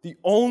 The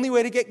only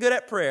way to get good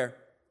at prayer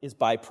is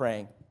by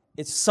praying.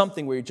 It's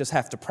something where you just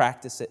have to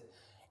practice it.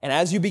 And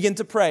as you begin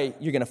to pray,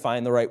 you're going to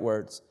find the right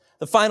words.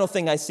 The final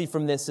thing I see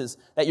from this is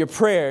that your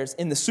prayers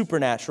in the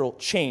supernatural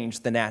change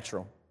the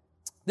natural.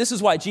 This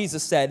is why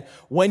Jesus said,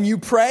 when you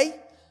pray,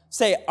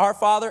 say, Our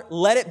Father,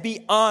 let it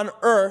be on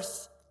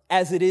earth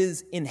as it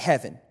is in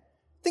heaven.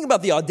 Think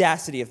about the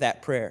audacity of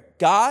that prayer.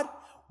 God,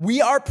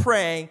 we are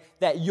praying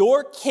that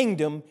your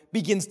kingdom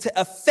begins to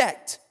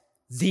affect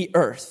the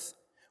earth.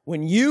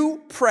 When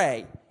you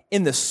pray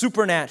in the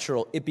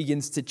supernatural, it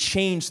begins to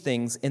change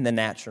things in the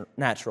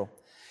natural.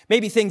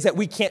 Maybe things that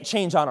we can't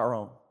change on our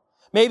own.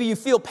 Maybe you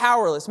feel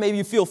powerless. Maybe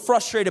you feel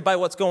frustrated by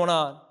what's going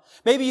on.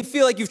 Maybe you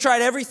feel like you've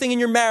tried everything in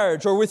your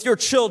marriage or with your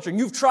children.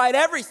 You've tried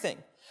everything.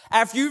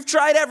 After you've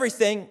tried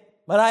everything,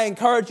 but I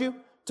encourage you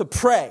to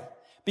pray,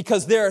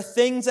 because there are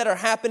things that are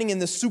happening in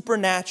the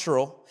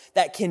supernatural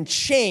that can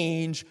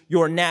change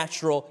your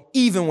natural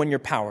even when you're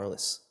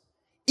powerless,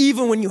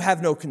 even when you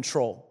have no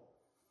control.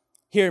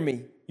 Hear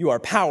me, you are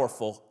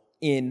powerful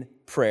in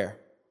prayer.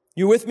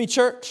 You with me,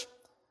 church?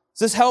 Does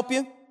this help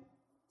you?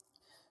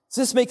 Does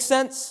this make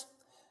sense?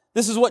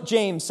 This is what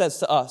James says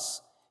to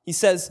us. He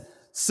says,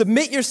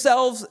 submit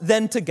yourselves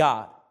then to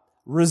God.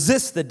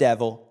 Resist the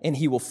devil and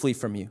he will flee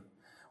from you.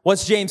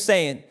 What's James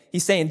saying?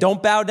 He's saying,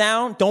 don't bow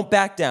down, don't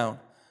back down.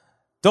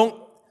 Don't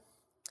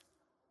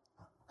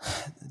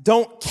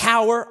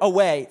cower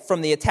away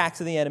from the attacks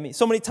of the enemy.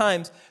 So many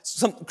times,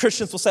 some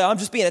Christians will say, I'm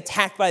just being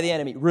attacked by the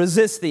enemy.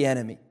 Resist the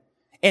enemy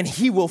and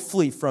he will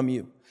flee from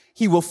you.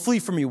 He will flee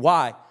from you.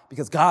 Why?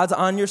 Because God's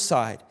on your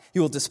side. He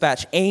will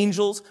dispatch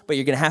angels, but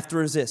you're going to have to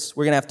resist.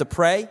 We're going to have to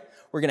pray.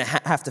 We're going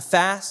to have to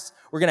fast.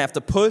 We're going to have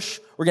to push.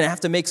 We're going to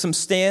have to make some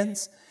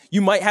stands.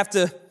 It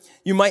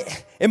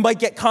might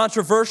get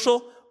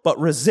controversial, but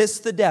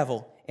resist the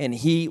devil and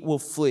he will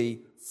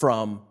flee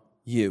from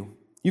you.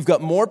 You've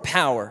got more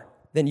power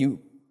than you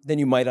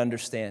might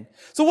understand.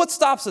 So what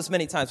stops us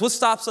many times? What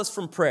stops us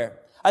from prayer?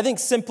 I think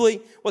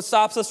simply what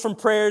stops us from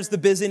prayer is the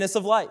busyness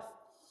of life.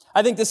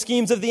 I think the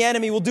schemes of the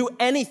enemy will do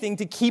anything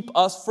to keep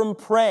us from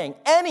praying.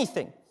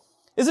 Anything.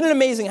 Isn't it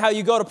amazing how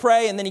you go to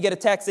pray and then you get a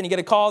text and you get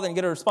a call, then you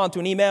get a respond to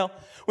an email?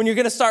 When you're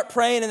going to start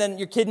praying and then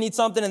your kid needs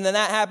something and then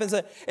that happens,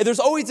 there's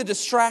always a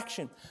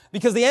distraction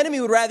because the enemy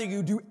would rather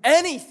you do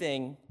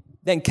anything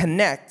than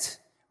connect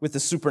with the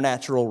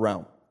supernatural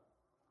realm.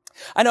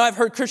 I know I've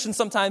heard Christians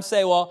sometimes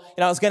say, well,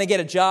 I was going to get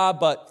a job,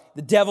 but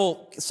the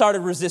devil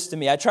started resisting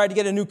me. I tried to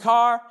get a new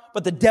car,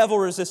 but the devil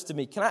resisted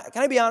me. Can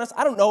I be honest?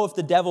 I don't know if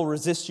the devil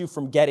resists you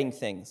from getting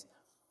things.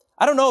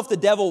 I don't know if the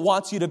devil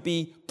wants you to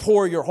be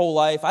poor your whole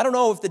life. I don't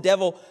know if the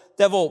devil,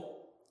 doesn't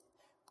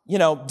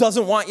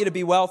want you to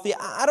be wealthy.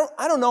 I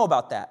don't know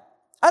about that.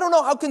 I don't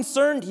know how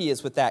concerned he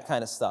is with that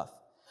kind of stuff.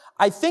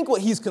 I think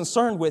what he's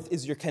concerned with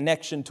is your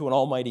connection to an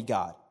almighty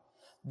God.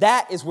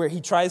 That is where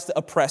he tries to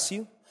oppress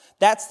you.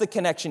 That's the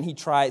connection he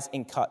tries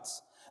and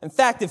cuts. In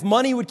fact, if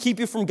money would keep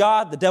you from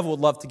God, the devil would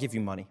love to give you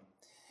money.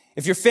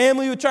 If your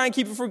family would try and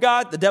keep you from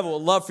God, the devil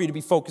would love for you to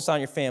be focused on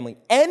your family.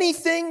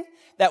 Anything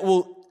that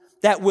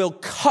will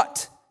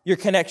cut your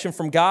connection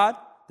from God,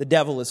 the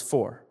devil is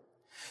for.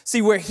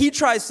 See, where he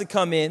tries to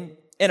come in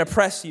and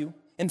oppress you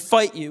and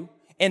fight you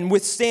and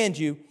withstand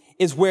you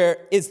is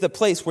the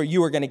place where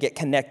you are going to get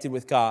connected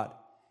with God.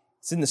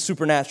 It's in the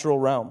supernatural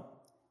realm,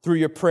 through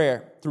your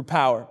prayer, through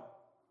power.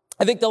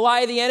 I think the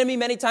lie of the enemy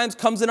many times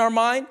comes in our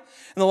mind,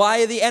 and the lie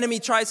of the enemy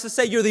tries to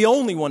say, you're the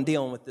only one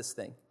dealing with this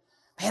thing.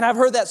 Man, I've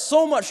heard that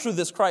so much through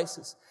this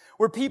crisis,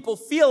 where people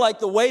feel like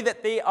the way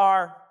that they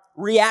are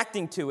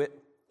reacting to it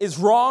is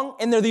wrong,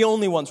 and they're the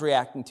only ones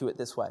reacting to it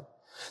this way.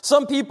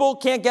 Some people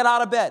can't get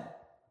out of bed.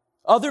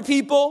 Other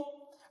people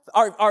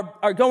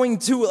are going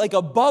to like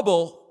a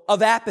bubble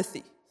of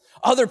apathy.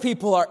 Other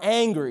people are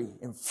angry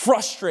and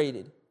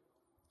frustrated.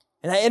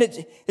 And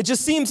it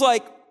just seems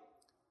like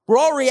we're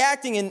all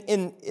reacting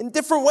in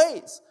different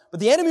ways. But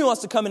the enemy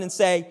wants to come in and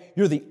say,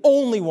 you're the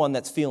only one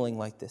that's feeling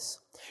like this.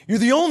 You're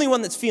the only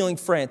one that's feeling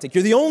frantic.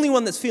 You're the only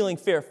one that's feeling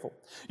fearful.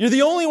 You're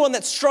the only one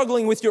that's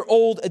struggling with your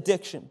old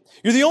addiction.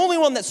 You're the only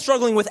one that's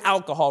struggling with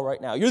alcohol right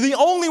now. You're the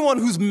only one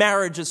whose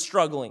marriage is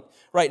struggling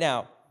right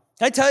now.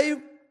 Can I tell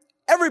you?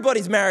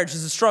 Everybody's marriage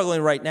is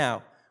struggling right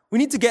now. We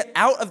need to get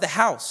out of the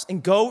house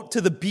and go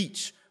to the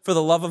beach for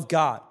the love of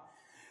God.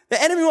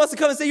 The enemy wants to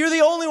come and say, you're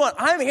the only one.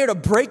 I'm here to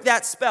break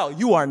that spell.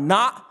 You are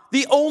not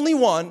the only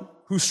one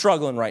who's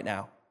struggling right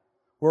now.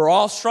 We're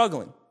all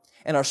struggling.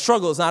 And our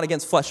struggle is not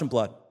against flesh and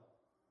blood.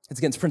 It's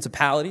against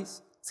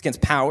principalities. It's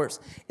against powers.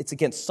 It's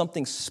against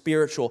something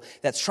spiritual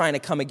that's trying to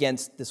come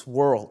against this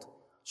world.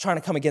 It's trying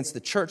to come against the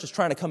church. It's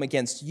trying to come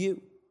against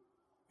you.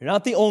 You're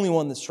not the only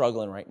one that's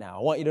struggling right now.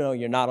 I want you to know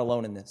you're not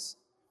alone in this.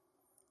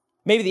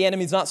 Maybe the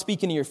enemy's not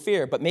speaking to your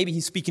fear, but maybe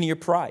he's speaking to your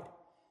pride.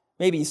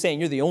 Maybe he's saying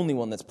you're the only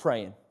one that's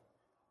praying.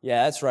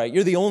 Yeah, that's right.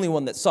 You're the only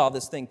one that saw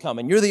this thing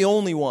coming. You're the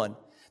only one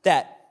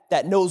that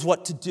knows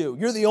what to do.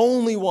 You're the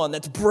only one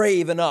that's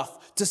brave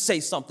enough to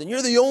say something.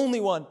 You're the only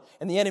one.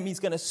 And the enemy's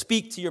going to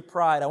speak to your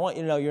pride. I want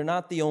you to know you're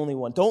not the only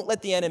one. Don't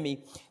let the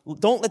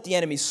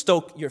enemy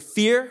stoke your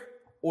fear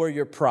or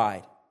your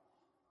pride.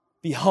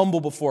 Be humble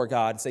before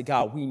God and say,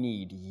 God, we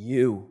need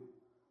you.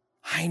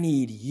 I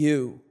need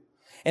you.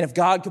 And if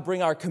God could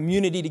bring our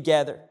community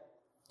together,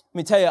 let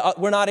me tell you,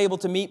 we're not able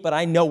to meet, but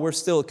I know we're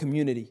still a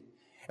community.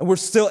 And we're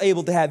still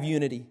able to have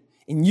unity.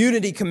 And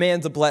unity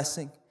commands a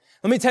blessing.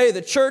 Let me tell you,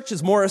 the church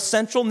is more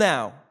essential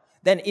now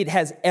than it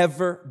has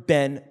ever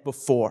been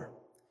before.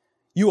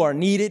 You are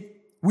needed.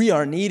 We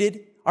are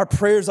needed. Our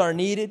prayers are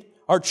needed.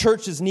 Our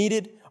church is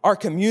needed. Our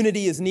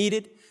community is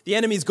needed. The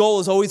enemy's goal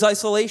is always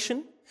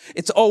isolation.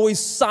 It's always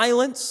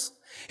silence.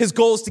 His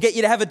goal is to get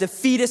you to have a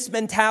defeatist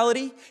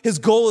mentality. His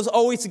goal is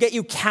always to get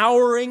you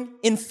cowering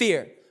in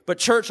fear. But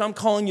church, I'm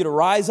calling you to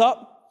rise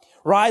up.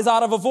 Rise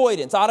out of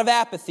avoidance, out of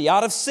apathy,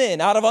 out of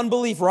sin, out of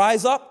unbelief.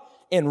 Rise up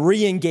and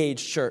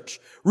re-engage, church.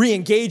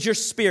 Re-engage your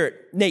spirit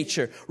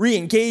nature.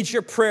 Re-engage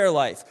your prayer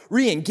life.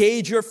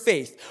 Re-engage your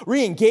faith.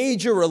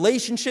 Re-engage your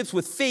relationships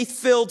with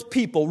faith-filled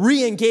people.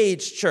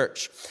 Re-engage,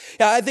 church.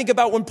 I think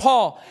about when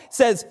Paul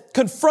says,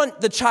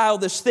 confront the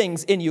childish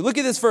things in you. Look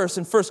at this verse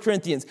in 1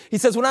 Corinthians. He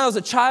says, when I was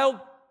a child,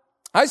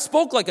 I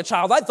spoke like a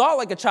child. I thought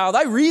like a child.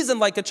 I reasoned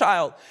like a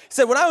child. He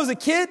said, when I was a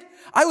kid,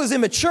 I was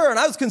immature and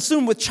I was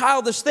consumed with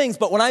childish things.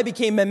 But when I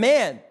became a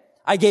man,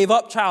 I gave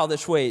up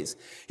childish ways.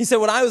 He said,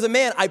 when I was a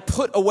man, I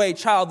put away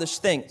childish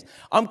things.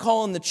 I'm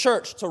calling the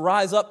church to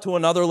rise up to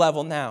another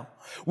level now.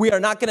 We are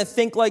not going to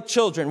think like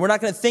children. We're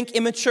not going to think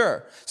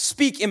immature,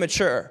 speak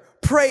immature,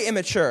 pray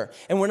immature.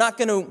 And we're not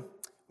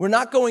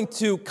going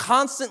to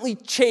constantly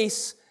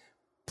chase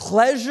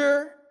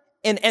pleasure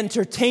and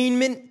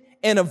entertainment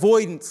and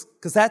avoidance,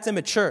 because that's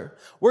immature.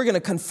 We're going to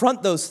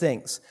confront those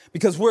things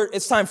because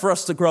it's time for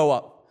us to grow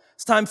up.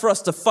 It's time for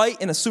us to fight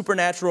in a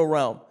supernatural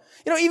realm.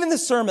 You know, even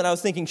this sermon, I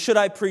was thinking, should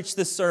I preach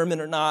this sermon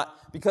or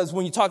not? Because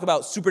when you talk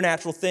about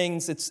supernatural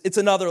things, it's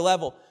another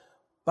level.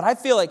 But I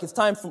feel like it's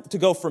time to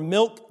go from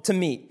milk to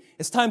meat.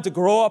 It's time to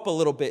grow up a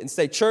little bit and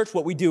say, church,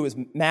 what we do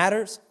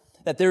matters.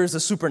 That there is a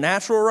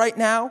supernatural right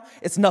now.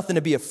 It's nothing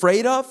to be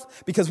afraid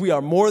of because we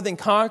are more than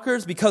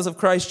conquerors because of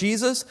Christ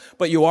Jesus.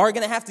 But you are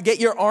going to have to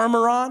get your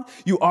armor on.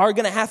 You are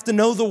going to have to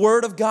know the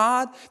Word of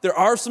God. There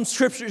are some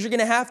scriptures you're going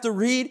to have to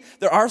read.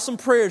 There are some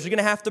prayers you're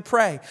going to have to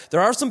pray.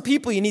 There are some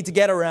people you need to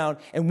get around.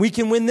 And we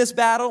can win this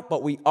battle,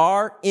 but we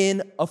are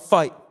in a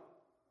fight.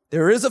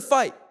 There is a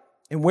fight,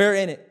 and we're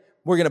in it.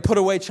 We're going to put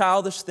away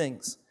childish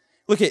things.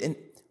 Look at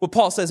what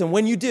Paul says, and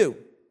when you do,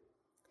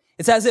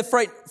 it's as if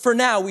right for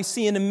now we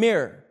see in a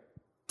mirror,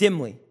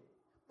 dimly.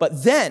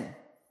 But then,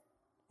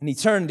 in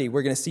eternity,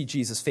 we're going to see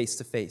Jesus face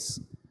to face.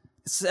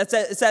 It's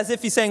as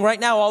if he's saying, right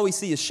now, all we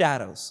see is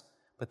shadows.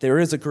 But there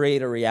is a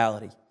greater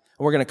reality. And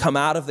we're going to come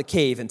out of the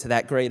cave into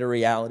that greater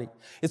reality.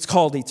 It's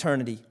called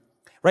eternity.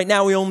 Right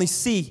now, we only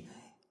see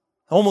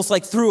almost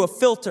like through a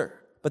filter.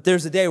 But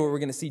there's a day where we're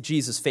going to see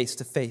Jesus face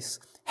to face.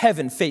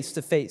 Heaven face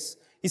to face.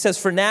 He says,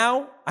 for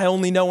now, I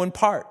only know in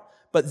part.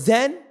 But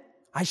then,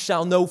 I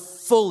shall know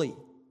fully.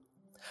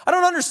 I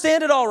don't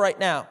understand it all right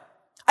now.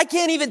 I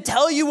can't even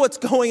tell you what's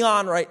going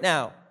on right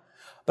now.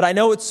 But I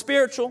know it's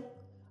spiritual.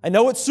 I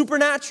know it's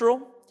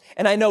supernatural.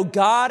 And I know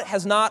God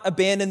has not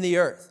abandoned the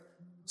earth.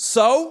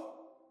 So,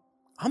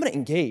 I'm going to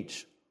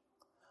engage.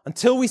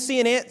 Until we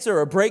see an answer,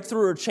 a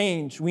breakthrough, or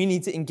change, we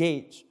need to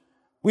engage.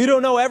 We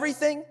don't know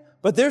everything,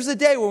 but there's a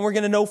day when we're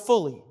going to know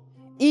fully.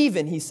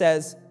 Even, he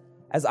says,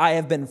 as I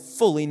have been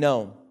fully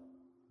known.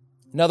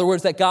 In other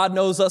words, that God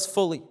knows us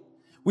fully.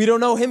 We don't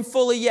know him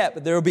fully yet,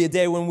 but there will be a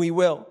day when we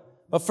will.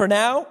 But for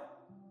now,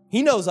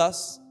 he knows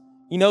us.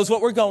 He knows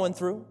what we're going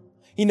through.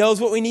 He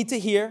knows what we need to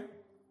hear.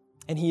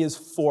 And he is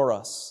for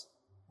us.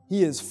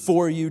 He is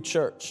for you,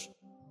 church.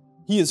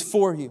 He is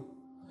for you.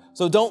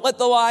 So don't let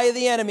the lie of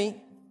the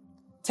enemy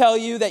tell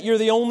you that you're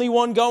the only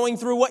one going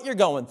through what you're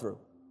going through.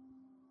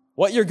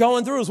 What you're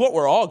going through is what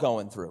we're all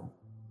going through.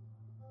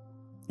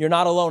 You're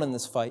not alone in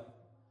this fight.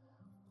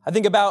 I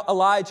think about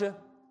Elijah.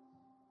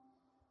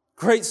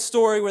 Great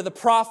story where the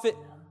prophet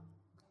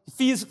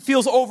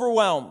feels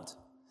overwhelmed.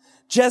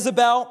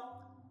 Jezebel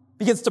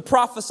begins to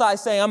prophesy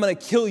saying, I'm going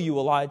to kill you,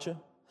 Elijah.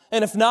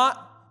 And if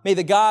not, may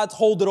the gods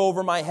hold it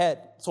over my head.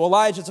 So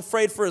Elijah's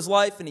afraid for his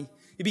life and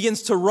he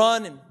begins to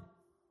run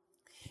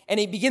and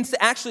he begins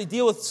to actually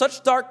deal with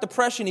such dark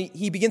depression,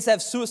 he begins to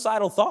have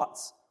suicidal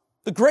thoughts.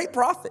 The great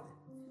prophet.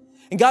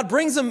 And God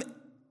brings him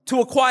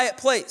to a quiet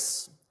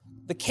place,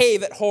 the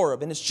cave at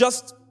Horeb, and it's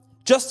just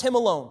him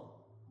alone.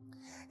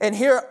 And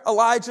here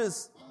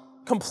Elijah's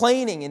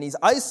complaining and he's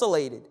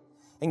isolated.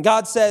 And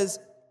God says,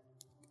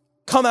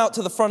 come out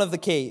to the front of the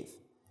cave.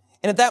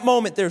 And at that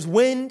moment, there's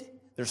wind,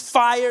 there's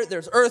fire,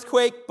 there's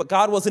earthquake, but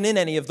God wasn't in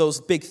any of those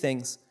big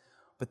things.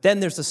 But then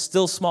there's a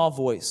still small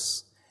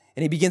voice.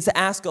 And he begins to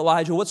ask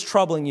Elijah, what's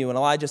troubling you? And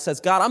Elijah says,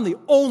 God, I'm the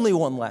only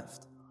one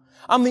left.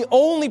 I'm the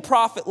only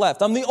prophet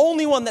left. I'm the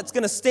only one that's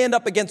going to stand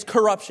up against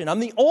corruption. I'm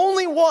the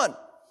only one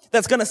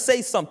that's going to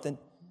say something.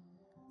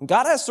 And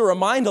God has to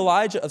remind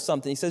Elijah of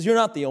something. He says, you're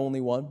not the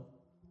only one.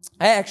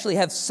 I actually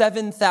have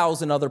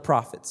 7,000 other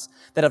prophets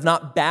that have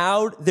not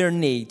bowed their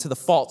knee to the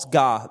false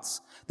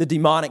gods, the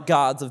demonic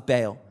gods of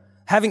Baal,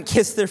 haven't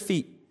kissed their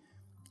feet.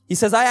 He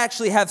says, I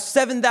actually have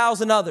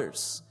 7,000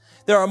 others.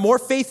 There are more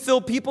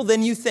faith-filled people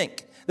than you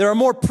think. There are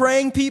more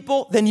praying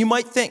people than you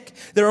might think.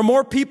 There are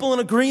more people in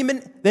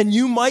agreement than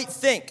you might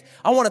think.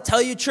 I want to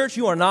tell you, church,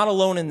 you are not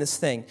alone in this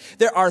thing.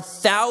 There are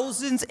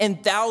thousands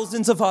and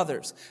thousands of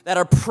others that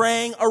are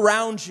praying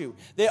around you.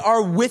 They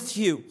are with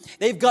you.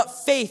 They've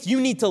got faith.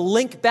 You need to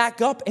link back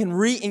up and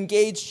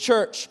re-engage,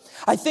 church.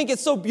 I think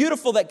it's so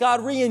beautiful that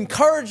God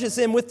re-encourages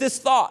him with this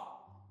thought.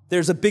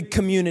 There's a big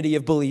community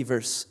of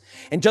believers.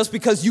 And just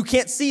because you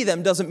can't see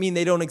them doesn't mean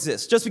they don't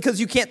exist. Just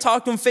because you can't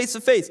talk to them face to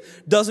face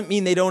doesn't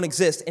mean they don't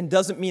exist and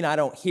doesn't mean I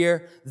don't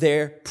hear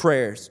their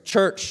prayers.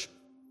 Church,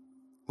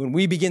 when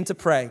we begin to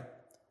pray,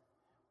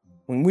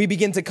 when we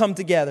begin to come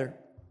together,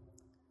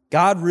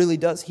 God really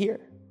does hear.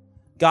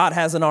 God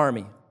has an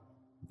army,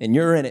 and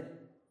you're in it,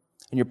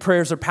 and your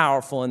prayers are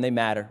powerful and they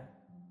matter.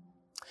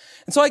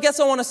 And so I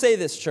guess I want to say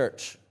this,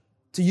 church,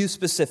 to you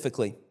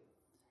specifically.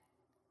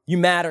 You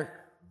matter.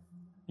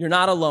 You're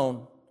not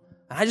alone.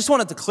 And I just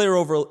want to declare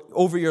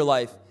over your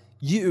life,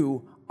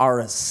 you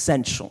are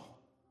essential.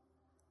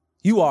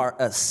 You are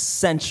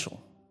essential.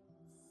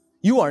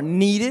 You are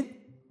needed.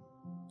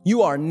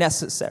 You are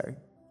necessary.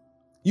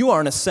 You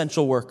are an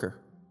essential worker.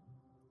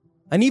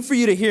 I need for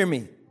you to hear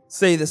me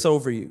say this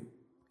over you.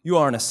 You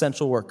are an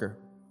essential worker.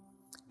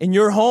 In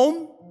your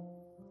home,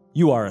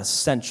 you are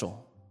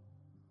essential.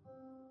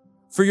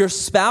 For your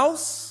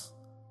spouse,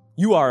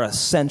 you are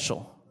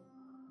essential.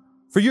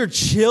 For your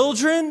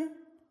children,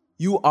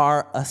 you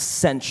are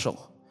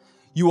essential.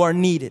 You are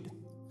needed.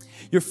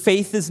 Your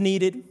faith is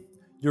needed.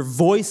 Your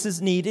voice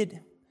is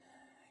needed.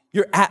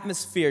 Your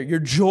atmosphere, your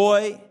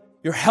joy,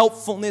 your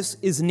helpfulness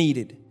is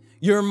needed.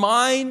 Your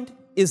mind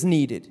is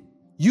needed.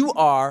 You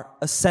are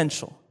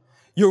essential.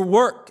 Your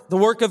work, the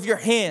work of your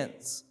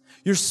hands,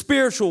 your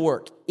spiritual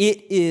work,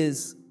 it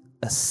is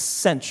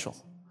essential.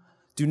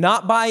 Do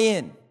not buy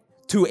in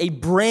to a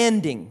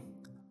branding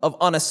of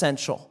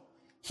unessential.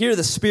 Hear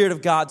the Spirit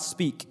of God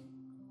speak.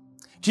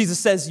 Jesus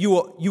says you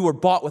were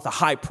bought with a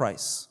high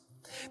price,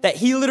 that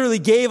he literally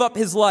gave up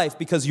his life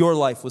because your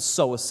life was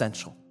so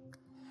essential.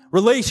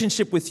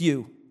 Relationship with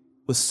you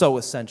was so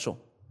essential.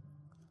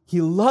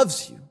 He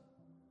loves you.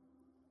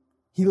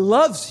 He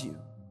loves you.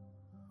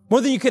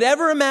 More than you could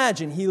ever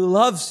imagine, he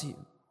loves you.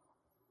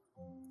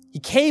 He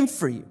came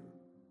for you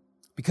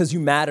because you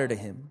matter to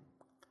him.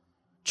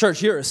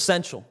 Church, you're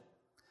essential.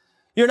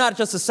 You're not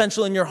just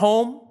essential in your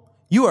home,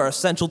 you are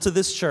essential to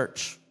this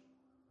church.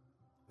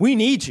 We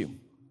need you.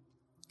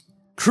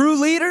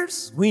 Crew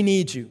leaders, we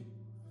need you.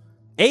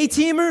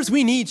 A-teamers,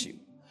 we need you.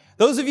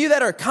 Those of you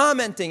that are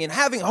commenting and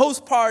having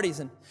host parties,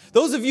 and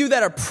those of you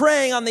that are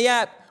praying on the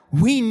app,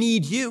 we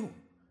need you.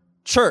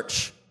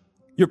 Church,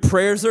 your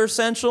prayers are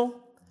essential.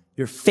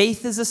 Your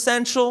faith is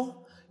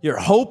essential. Your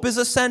hope is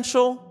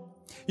essential.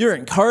 Your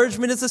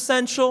encouragement is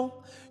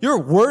essential. Your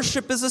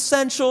worship is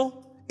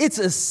essential. It's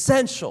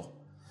essential.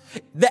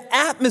 The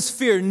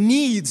atmosphere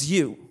needs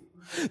you.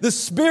 The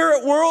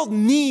spirit world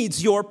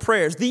needs your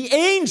prayers. The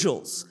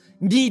angels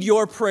need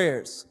your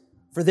prayers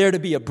for there to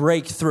be a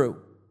breakthrough.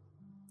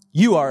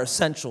 You are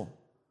essential.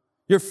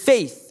 Your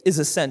faith is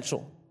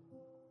essential.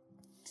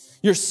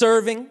 You're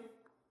serving,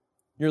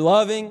 you're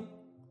loving,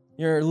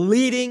 you're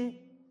leading.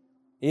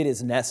 It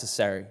is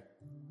necessary.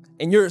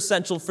 And you're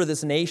essential for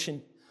this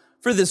nation,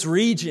 for this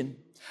region.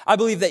 I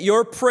believe that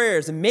your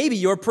prayers, and maybe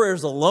your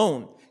prayers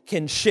alone,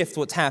 can shift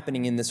what's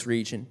happening in this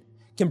region,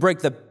 can break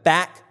the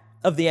back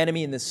of the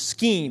enemy and the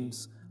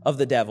schemes of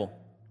the devil.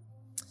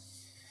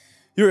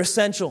 You're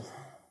essential.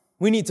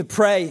 We need to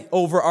pray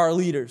over our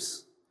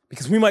leaders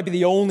because we might be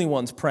the only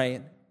ones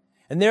praying.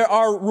 And there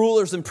are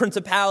rulers and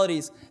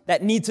principalities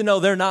that need to know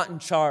they're not in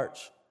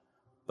charge,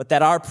 but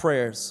that our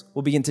prayers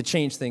will begin to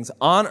change things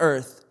on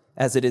earth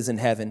as it is in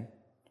heaven.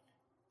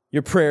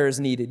 Your prayer is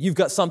needed. You've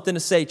got something to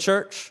say,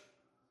 church,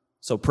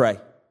 so pray.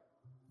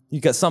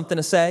 You've got something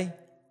to say,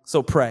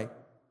 so pray.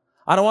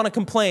 I don't want to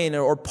complain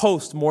or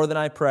post more than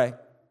I pray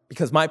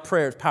because my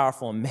prayer is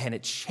powerful and man,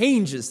 it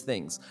changes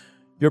things.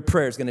 Your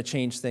prayer is going to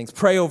change things.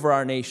 Pray over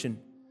our nation.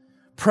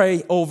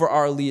 Pray over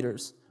our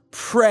leaders.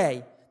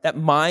 Pray that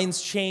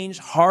minds change,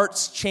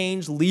 hearts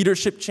change,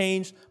 leadership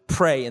change.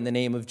 Pray in the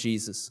name of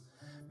Jesus.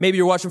 Maybe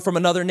you're watching from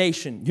another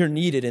nation. You're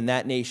needed in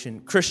that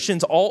nation.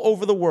 Christians all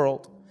over the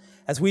world,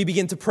 as we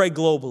begin to pray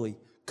globally,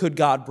 could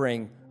God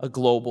bring a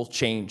global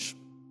change?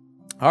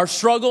 Our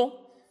struggle,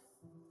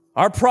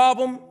 our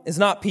problem is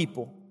not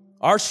people.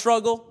 Our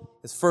struggle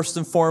is first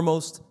and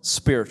foremost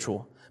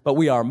spiritual. But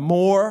we are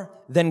more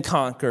than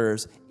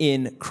conquerors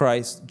in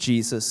Christ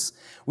Jesus.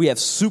 We have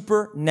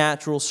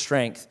supernatural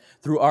strength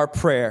through our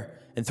prayer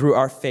and through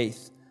our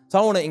faith. So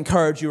I want to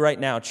encourage you right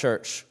now,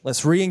 church.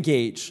 Let's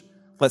re-engage.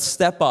 Let's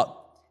step up.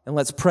 And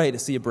let's pray to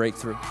see a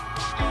breakthrough.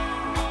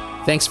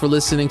 Thanks for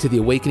listening to the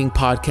Awakening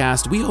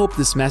Podcast. We hope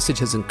this message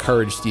has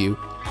encouraged you.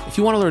 If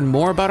you want to learn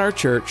more about our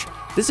church,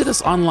 visit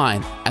us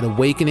online at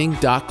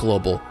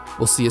awakening.global.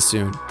 We'll see you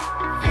soon.